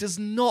that like does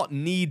not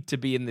need to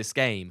be in this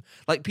game.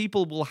 Like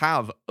people will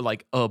have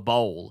like a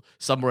bowl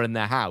somewhere in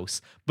their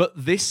house, but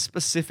this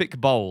specific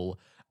bowl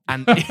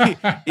and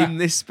in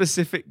this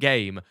specific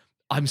game,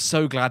 I'm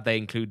so glad they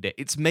included it.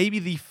 It's maybe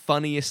the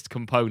funniest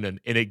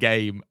component in a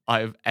game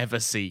I've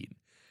ever seen.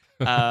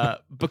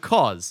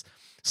 Because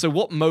so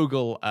what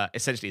Mogul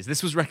essentially is,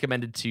 this was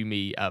recommended to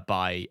me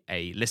by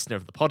a listener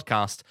of the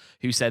podcast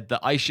who said that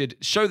I should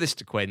show this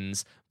to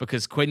Quinns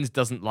because Quinns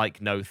doesn't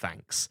like no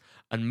thanks.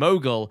 And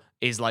Mogul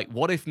is like,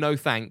 what if no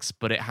thanks,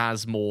 but it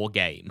has more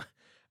game?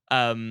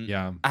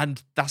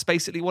 And that's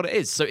basically what it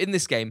is. So in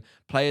this game,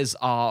 players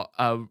are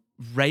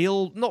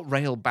not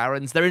rail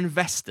barons, they're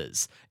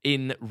investors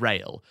in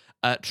rail,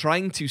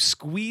 trying to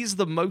squeeze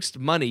the most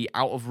money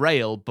out of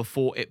rail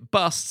before it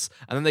busts,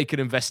 and then they can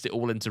invest it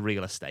all into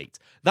real estate.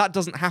 That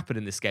doesn't happen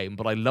in this game,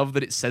 but I love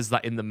that it says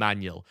that in the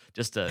manual.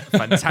 Just a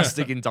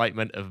fantastic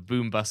indictment of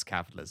boom-bust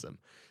capitalism.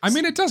 I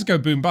mean, it does go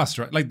boom bust,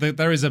 right? Like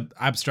there is an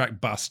abstract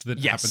bust that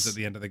happens at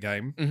the end of the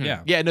game.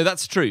 Mm-hmm. Yeah, no,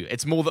 that's true.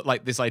 It's more that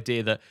like this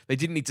idea that they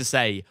didn't need to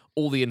say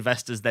all the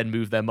investors then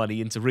move their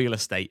money into real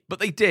estate, but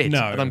they did,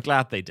 and I'm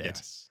glad they did.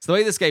 Yes. So the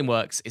way this game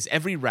works is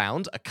every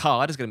round, a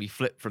card is going to be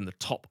flipped from the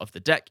top of the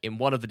deck in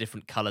one of the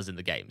different colors in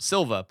the game.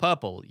 Silver,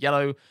 purple,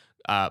 yellow,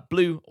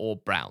 blue, or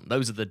brown.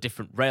 Those are the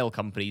different rail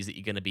companies that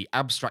you're going to be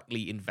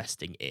abstractly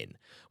investing in.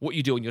 What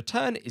you do on your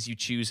turn is you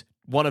choose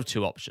one of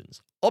two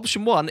options.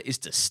 Option one is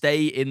to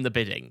stay in the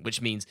bidding,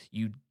 which means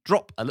you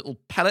drop a little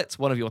pellet,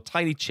 one of your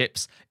tiny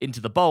chips, into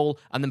the bowl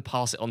and then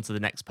pass it on to the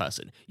next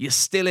person. You're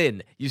still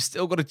in. You've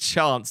still got a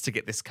chance to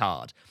get this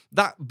card.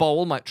 That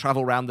bowl might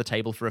travel around the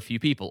table for a few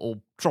people, or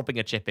dropping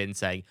a chip in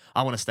saying,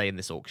 I want to stay in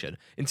this auction,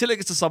 until it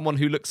gets to someone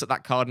who looks at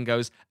that card and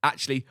goes,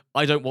 actually,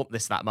 I don't want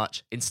this that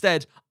much.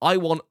 Instead, I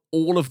want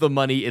all of the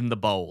money in the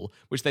bowl,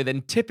 which they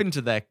then tip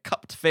into their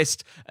cupped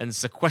fist and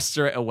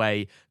sequester it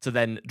away to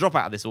then drop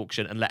out of this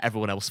auction and let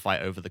everyone else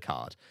fight over the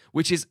card,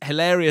 which is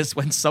hilarious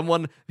when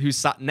someone who's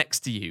sat next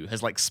to you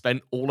has like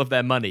spent all of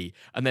their money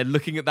and they're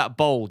looking at that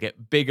bowl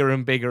get bigger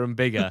and bigger and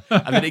bigger,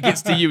 and then it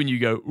gets to you and you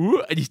go,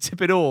 ooh, and you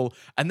tip it all,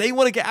 and they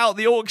want to get out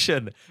the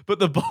auction, but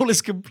the bowl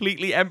is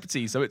completely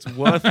empty, so it's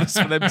worthless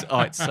for them to...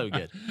 Oh, it's so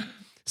good.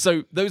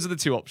 So those are the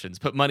two options.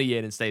 Put money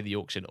in and stay in the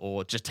auction,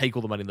 or just take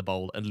all the money in the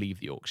bowl and leave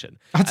the auction.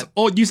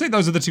 You say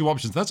those are the two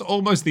options. That's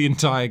almost the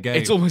entire game.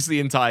 It's almost the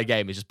entire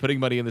game. It's just putting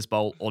money in this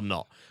bowl or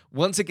not.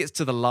 Once it gets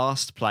to the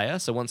last player,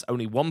 so once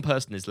only one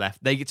person is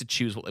left, they get to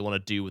choose what they want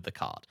to do with the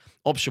card.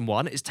 Option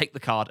one is take the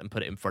card and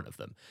put it in front of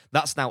them.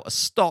 That's now a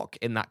stock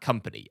in that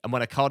company. And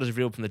when a card is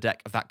revealed from the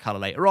deck of that color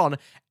later on,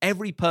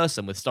 every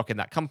person with stock in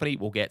that company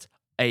will get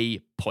a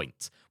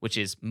point, which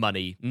is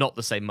money, not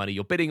the same money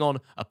you're bidding on,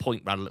 a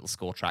point round a little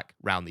score track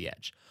round the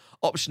edge.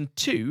 Option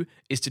two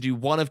is to do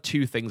one of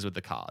two things with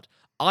the card.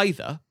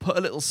 Either put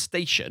a little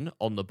station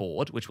on the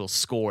board, which will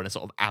score in a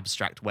sort of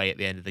abstract way at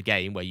the end of the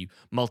game, where you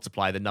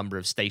multiply the number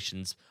of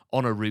stations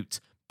on a route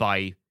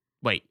by...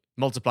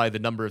 multiply the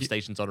number of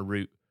stations on a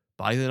route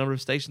by the number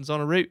of stations on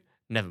a route?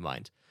 Never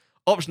mind.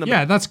 Option number...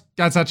 Yeah,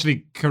 that's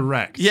actually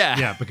correct. Yeah.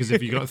 Yeah, because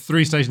if you've got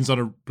 3 stations on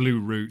a blue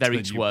route, they're then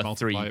each you worth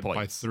multiply 3 it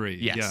points. by 3.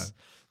 Yes. Yeah.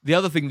 The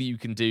other thing that you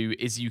can do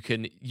is you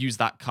can use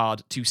that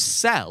card to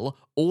sell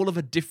all of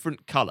a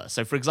different color.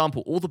 So, for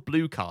example, all the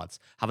blue cards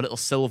have a little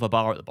silver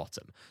bar at the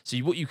bottom. So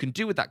what you can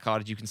do with that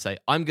card is you can say,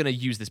 I'm going to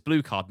use this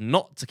blue card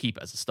not to keep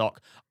it as a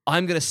stock.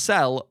 I'm going to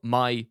sell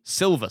my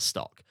silver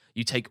stock.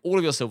 You take all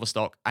of your silver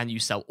stock and you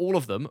sell all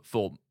of them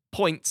for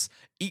points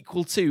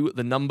equal to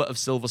the number of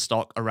silver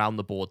stock around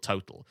the board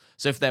total.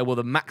 So if there were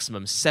the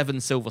maximum 7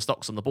 silver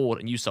stocks on the board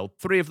and you sold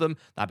 3 of them,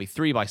 that'd be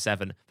 3 by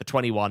 7 for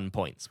 21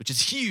 points, which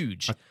is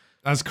huge.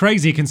 That's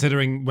crazy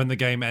considering when the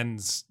game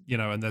ends,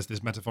 and there's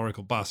this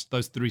metaphorical bust,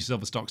 those 3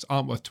 silver stocks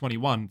aren't worth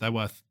 21, they're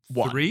worth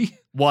 3?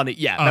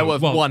 They're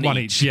worth one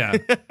each. Yeah.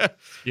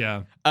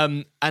 Yeah.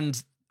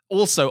 And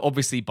also,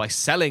 obviously, by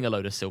selling a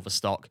load of silver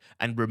stock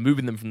and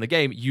removing them from the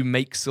game, you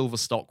make silver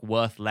stock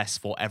worth less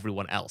for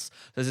everyone else.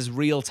 There's this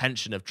real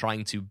tension of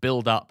trying to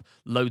build up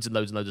loads and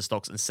loads and loads of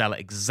stocks and sell at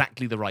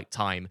exactly the right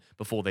time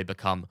before they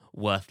become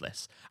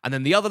worthless. And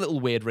then the other little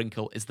weird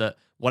wrinkle is that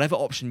whatever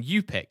option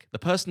you pick, the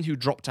person who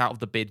dropped out of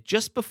the bid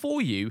just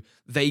before you,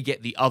 they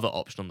get the other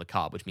option on the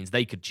card, which means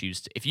they could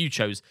choose to, if you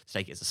chose to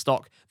take it as a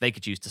stock, they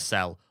could choose to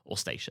sell or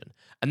station.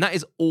 And that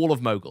is all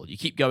of Mogul. You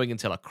keep going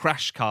until a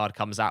crash card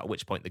comes out, at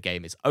which point the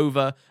game is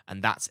over,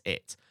 and that's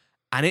it.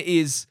 And it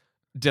is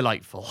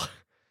delightful.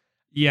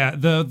 Yeah,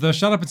 the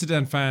Shut Up and Sit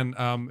Down fan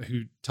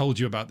who told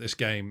you about this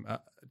game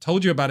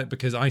told you about it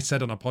because I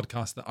said on a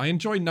podcast that I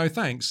enjoy No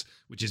Thanks,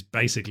 which is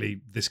basically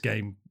this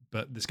game,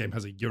 but this game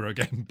has a Euro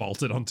game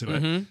bolted onto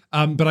it.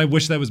 But I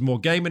wish there was more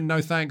game in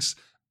No Thanks.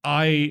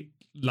 I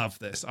love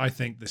this. I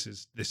think this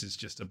is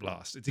just a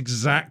blast. It's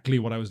exactly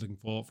what I was looking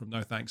for from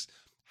No Thanks.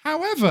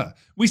 However,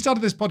 we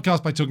started this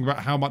podcast by talking about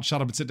how much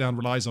Shut Up and Sit Down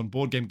relies on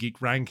Board Game Geek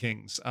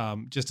rankings,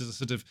 just as a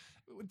sort of,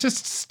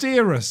 just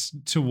steer us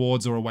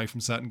towards or away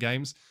from certain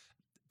games.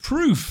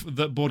 Proof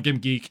that Board Game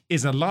Geek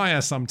is a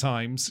liar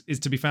sometimes is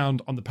to be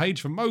found on the page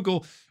for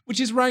Mogul, which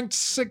is ranked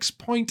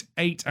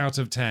 6.8 out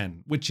of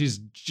 10, which is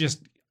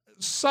just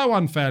so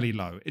unfairly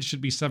low. It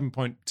should be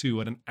 7.2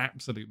 at an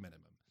absolute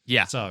minimum.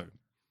 Yeah. So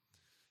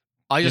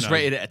I just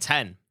rated it a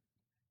 10.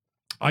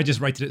 I just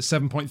rated it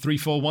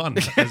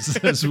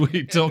 7.341 as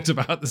we talked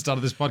about at the start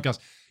of this podcast.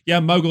 Yeah,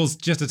 Mogul's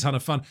just a ton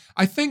of fun.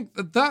 I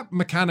think that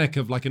mechanic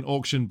of like an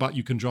auction, but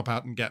you can drop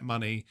out and get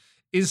money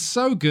is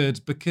so good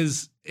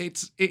because we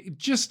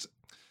started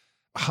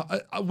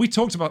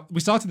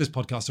this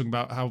podcast talking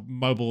about how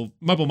mobile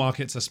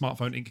markets, a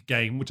smartphone Inc.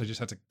 game, which I just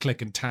had to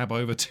click and tab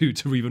over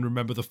to even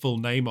remember the full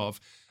name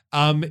of,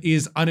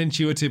 is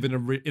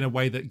unintuitive in a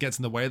way that gets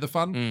in the way of the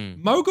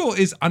fun. Mogul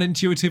is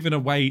unintuitive in a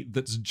way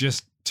that's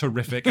just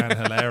terrific and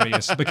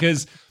hilarious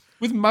because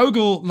with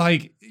Mogul,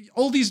 like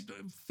all these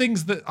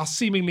things that are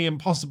seemingly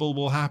impossible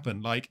will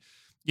happen. Like,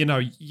 you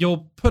know,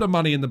 you'll put a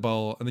money in the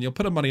bowl and then you'll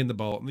put a money in the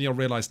bowl and then you'll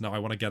realize, no, I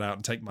want to get out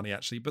and take money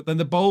actually. But then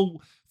the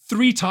bowl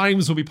 3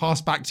 times will be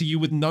passed back to you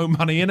with no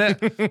money in it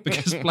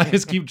because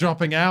players keep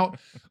dropping out.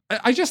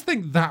 I just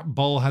think that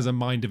bowl has a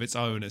mind of its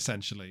own,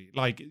 essentially.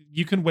 Like,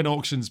 you can win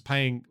auctions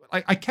paying...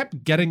 I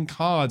kept getting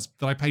cards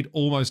that I paid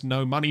almost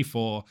no money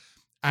for,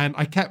 and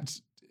I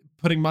kept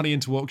putting money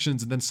into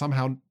auctions and then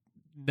somehow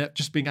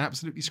just being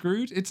absolutely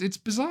screwed. It's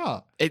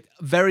bizarre. It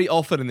very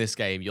often in this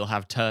game, you'll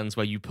have turns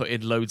where you put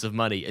in loads of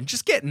money and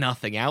just get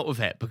nothing out of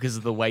it because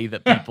of the way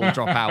that people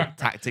drop out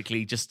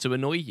tactically just to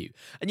annoy you.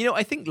 And, you know,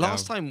 I think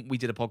last time we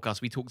did a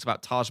podcast, we talked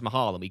about Taj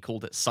Mahal and we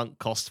called it sunk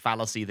cost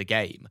fallacy, the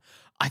game.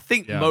 I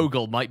think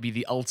Mogul might be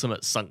the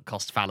ultimate sunk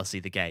cost fallacy,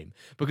 the game,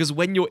 because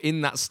when you're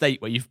in that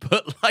state where you've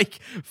put like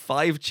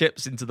 5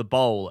 chips into the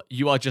bowl,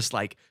 you are just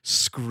like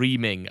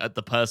screaming at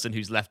the person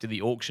who's left in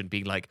the auction,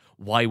 being like,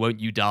 why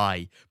won't you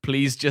die?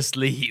 Please just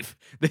leave.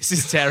 This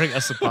is tearing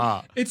us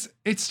apart. It's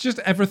just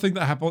everything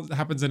that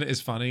happens in it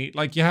is funny.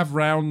 Like, you have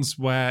rounds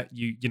where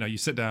you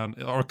sit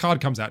down or a card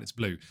comes out, it's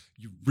blue.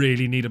 You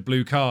really need a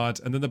blue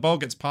card, and then the bowl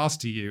gets passed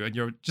to you, and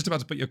you're just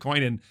about to put your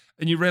coin in,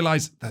 and you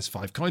realize there's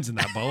 5 coins in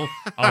that bowl.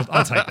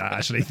 I'll take that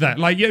actually.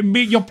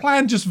 Your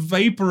plan just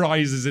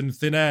vaporizes in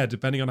thin air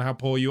depending on how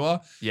poor you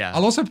are. Yeah.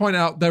 I'll also point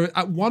out there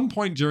at one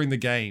point during the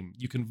game,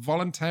 you can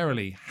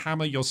voluntarily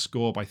hammer your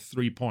score by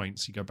 3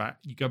 points. You go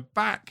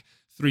back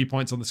 3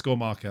 points on the score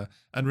marker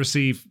and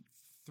receive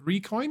 3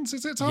 coins,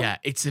 is it, Tom? Yeah,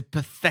 it's a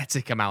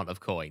pathetic amount of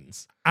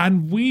coins.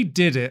 And we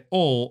did it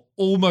all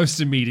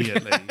almost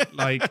immediately.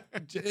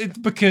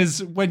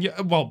 Because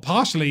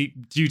partially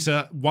due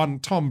to one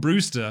Tom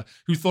Brewster,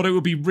 who thought it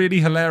would be really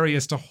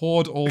hilarious to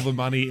hoard all the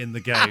money in the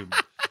game.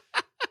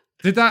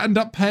 Did that end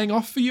up paying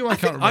off for you? I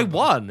can't remember. I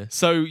won.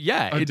 So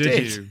yeah, it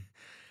did. You?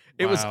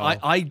 It was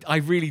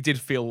I really did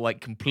feel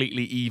like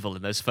completely evil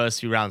in those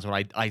first few rounds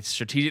when I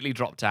strategically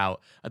dropped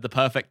out at the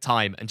perfect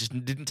time and just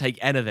didn't take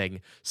anything,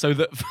 so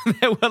that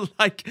there were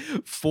like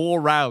 4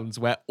 rounds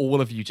where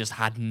all of you just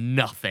had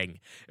nothing.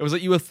 It was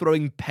like you were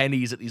throwing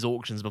pennies at these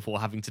auctions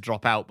before having to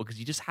drop out because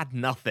you just had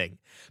nothing.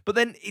 But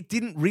then it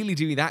didn't really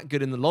do me that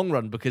good in the long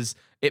run because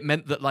it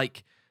meant that,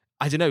 like,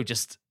 I don't know,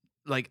 just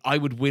like I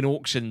would win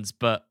auctions,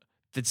 but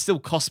it'd still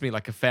cost me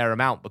like a fair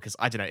amount because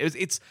I don't know.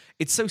 It's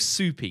so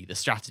soupy, the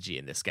strategy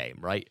in this game,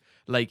 right?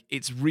 Like,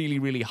 it's really,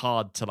 really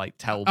hard to like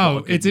tell.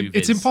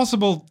 It's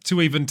impossible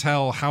to even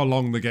tell how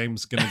long the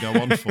game's going to go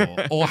on for,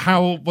 or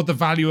what the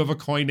value of a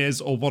coin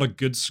is, or what a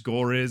good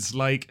score is.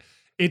 Like,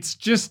 it's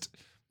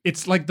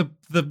like the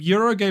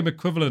Eurogame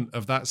equivalent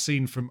of that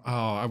scene from,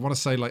 I want to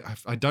say, like,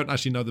 I don't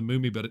actually know the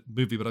movie,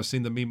 but I've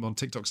seen the meme on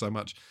TikTok so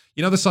much.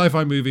 You know, the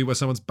sci-fi movie where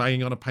someone's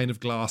banging on a pane of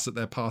glass at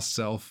their past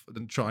self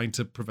and trying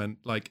to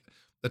prevent like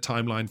the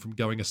timeline from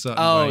going a certain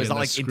way. Oh, is that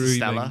like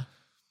Interstellar?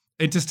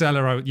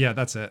 Interstellar, yeah,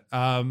 that's it.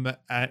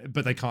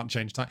 But they can't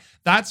change time.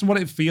 That's what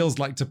it feels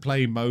like to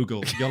play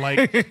Mogul. You're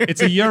like,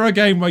 it's a Euro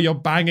game where you're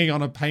banging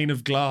on a pane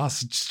of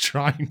glass, just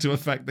trying to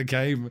affect the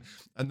game,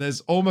 and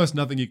there's almost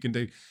nothing you can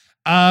do.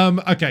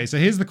 Okay, so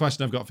here's the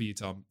question I've got for you,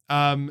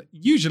 Tom.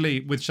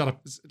 Usually with Shut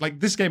Up, like,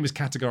 this game is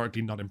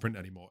categorically not in print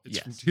anymore. It's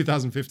from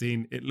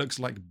 2015. It looks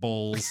like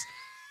balls.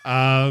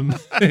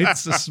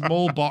 It's a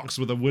small box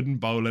with a wooden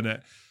bowl in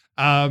it.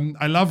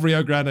 I love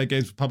Rio Grande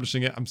Games for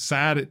publishing it. I'm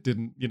sad it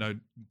didn't,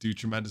 do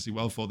tremendously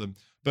well for them.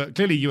 But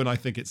clearly you and I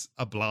think it's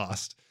a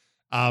blast.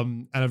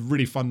 and a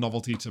really fun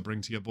novelty to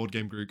bring to your board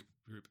game group,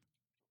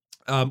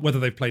 whether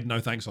they've played No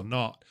Thanks or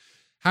not.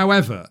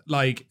 However,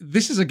 like,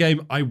 this is a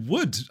game I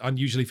would,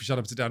 unusually for Shut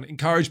Up, Sit Down,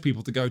 encourage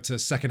people to go to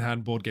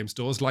secondhand board game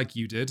stores like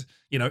you did,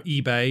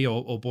 eBay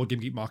or Board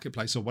Game Geek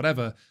Marketplace or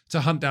whatever,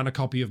 to hunt down a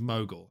copy of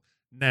Mogul.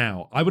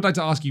 Now, I would like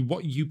to ask you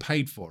what you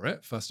paid for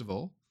it, first of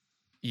all.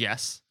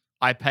 Yes.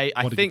 Hold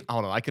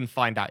on, I can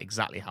find out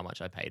exactly how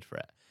much I paid for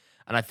it.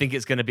 And I think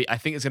it's going to be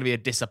a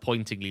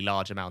disappointingly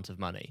large amount of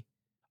money.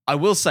 I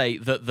will say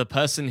that the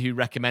person who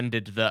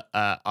recommended that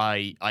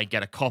I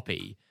get a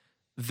copy,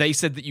 they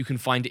said that you can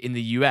find it in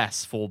the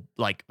US for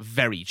like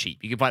very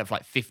cheap. You can find it for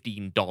like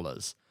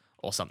 $15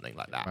 or something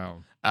like that.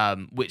 Wow.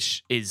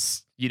 Which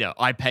is,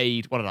 I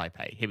paid, what did I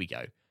pay? Here we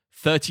go.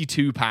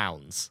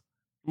 £32.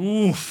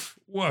 Oof.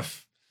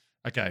 Woof.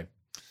 Okay.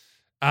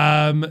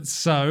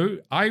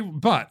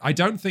 But I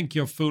don't think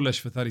you're foolish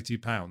for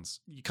 £32.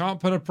 You can't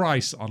put a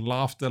price on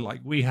laughter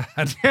like we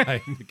had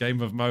playing the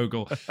game of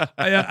Mogul.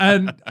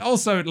 And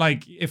also,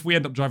 like, if we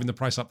end up driving the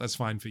price up, that's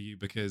fine for you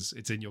because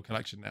it's in your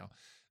collection now.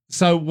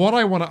 So what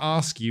I want to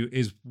ask you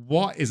is,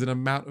 what is an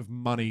amount of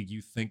money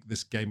you think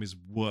this game is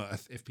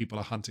worth if people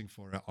are hunting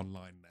for it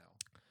online now?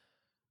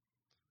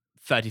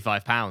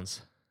 £35.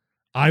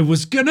 I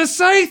was going to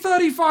say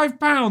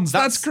 £35.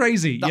 That's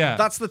crazy. Yeah.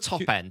 That's the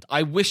top end.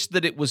 I wish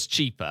that it was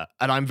cheaper,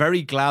 and I'm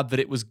very glad that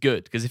it was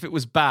good, because if it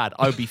was bad,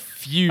 I would be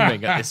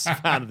fuming at this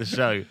fan of the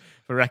show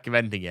for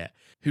recommending it,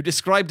 who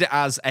described it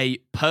as a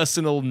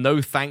personal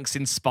no thanks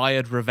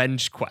inspired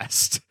revenge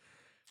quest.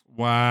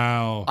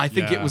 Wow. I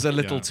think it was a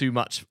little too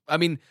much. I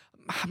mean,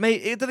 I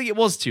don't think it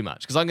was too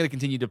much, because I'm going to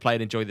continue to play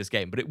and enjoy this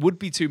game, but it would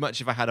be too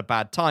much if I had a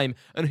bad time,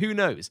 and who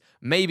knows,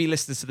 maybe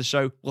listeners to the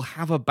show will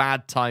have a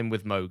bad time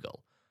with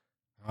Mogul.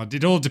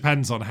 It all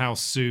depends on how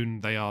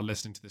soon they are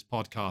listening to this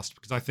podcast,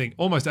 because I think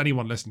almost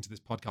anyone listening to this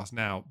podcast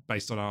now,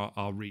 based on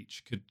our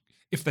reach, could,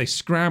 if they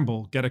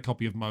scramble, get a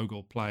copy of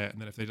Mogul, play it, and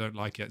then if they don't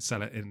like it,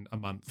 sell it in a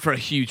month for a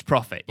huge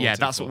profit. Yeah,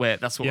 that's what we're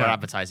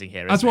advertising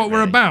here. That's what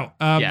we're about.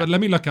 Yeah. But let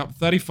me look up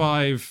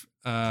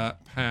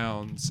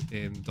 £35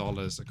 in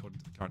dollars according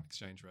to the current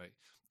exchange rate.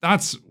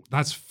 That's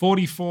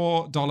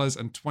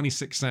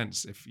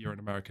 $44.26 if you're an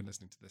American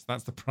listening to this.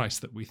 That's the price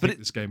that we think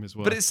this game is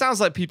worth. But it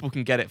sounds like people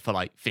can get it for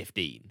like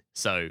 15.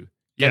 So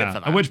get it for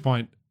that. At which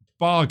point,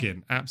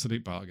 bargain,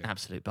 absolute bargain.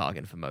 Absolute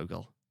bargain for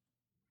Mogul.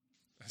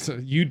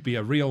 So you'd be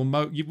a real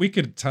we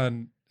could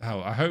turn.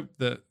 I hope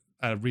that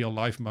a real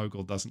life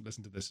Mogul doesn't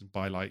listen to this and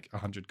buy like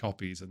 100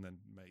 copies and then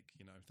make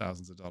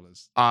thousands of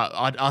dollars.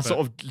 Our sort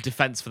of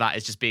defense for that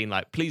is just being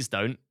like, please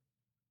don't.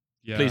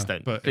 Yeah, please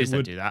don't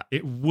do that.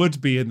 It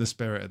would be in the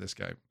spirit of this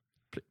game.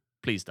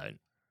 Please don't.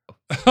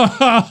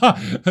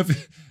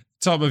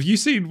 Tom, have you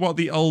seen what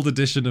the old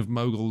edition of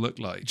Mogul looked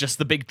like? Just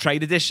the big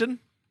trade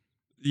edition?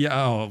 Yeah.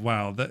 Oh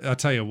wow. I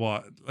tell you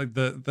what, like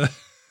the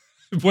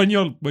when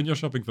you're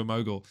shopping for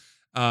Mogul,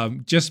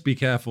 just be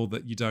careful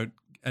that you don't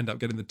end up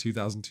getting the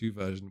 2002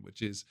 version,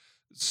 which is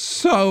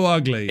so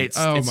ugly. It's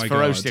my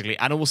ferociously God. ugly.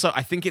 And also,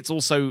 I think it's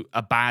also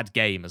a bad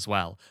game as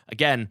well.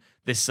 Again,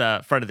 this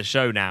friend of the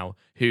show now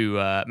who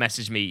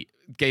messaged me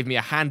gave me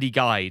a handy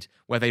guide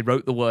where they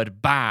wrote the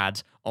word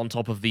bad on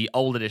top of the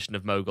old edition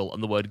of Mogul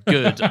and the word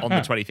good on the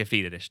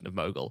 2015 edition of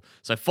Mogul.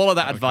 So follow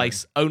that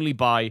advice. Only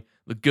buy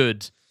the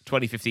good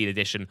 2015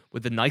 edition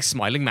with the nice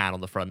smiling man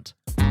on the front.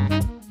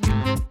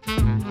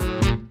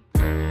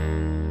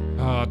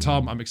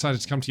 Tom, I'm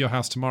excited to come to your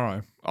house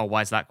tomorrow. Oh,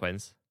 why is that,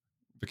 Quinns?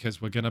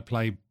 Because we're going to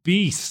play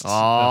Beast, the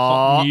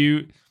hot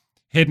new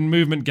hidden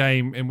movement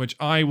game in which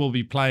I will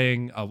be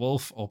playing a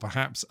wolf or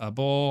perhaps a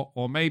boar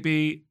or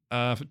maybe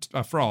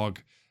a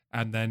frog.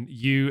 And then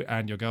you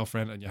and your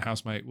girlfriend and your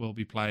housemate will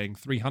be playing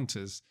 3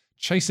 hunters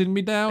chasing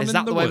me down in the woods. Is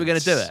that the way we're going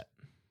to do it?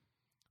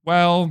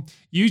 Well,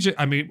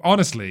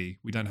 honestly,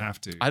 we don't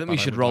have to. I think we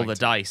should roll the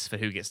dice for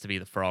who gets to be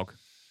the frog.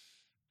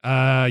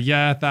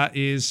 Yeah, that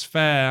is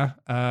fair.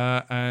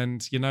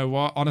 And you know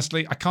what?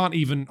 Honestly, I can't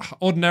even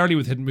ordinarily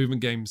with hidden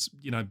movement games,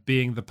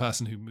 being the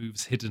person who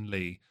moves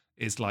hiddenly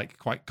is like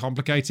quite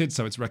complicated.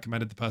 So it's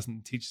recommended the person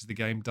who teaches the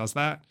game does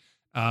that.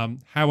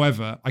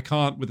 However, I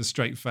can't with a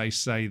straight face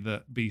say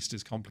that Beast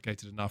is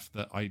complicated enough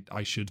that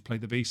I should play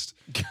the Beast.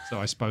 So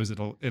I suppose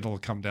it'll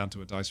come down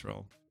to a dice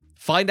roll.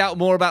 Find out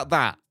more about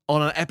that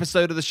on an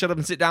episode of the Shut Up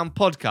and Sit Down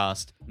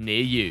podcast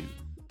near you.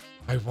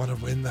 I want to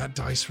win that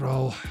dice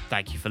roll.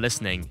 Thank you for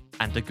listening,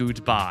 and a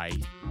goodbye.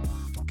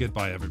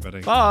 Goodbye,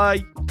 everybody.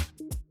 Bye.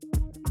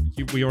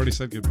 We already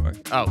said goodbye.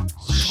 Oh,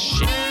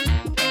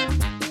 shit.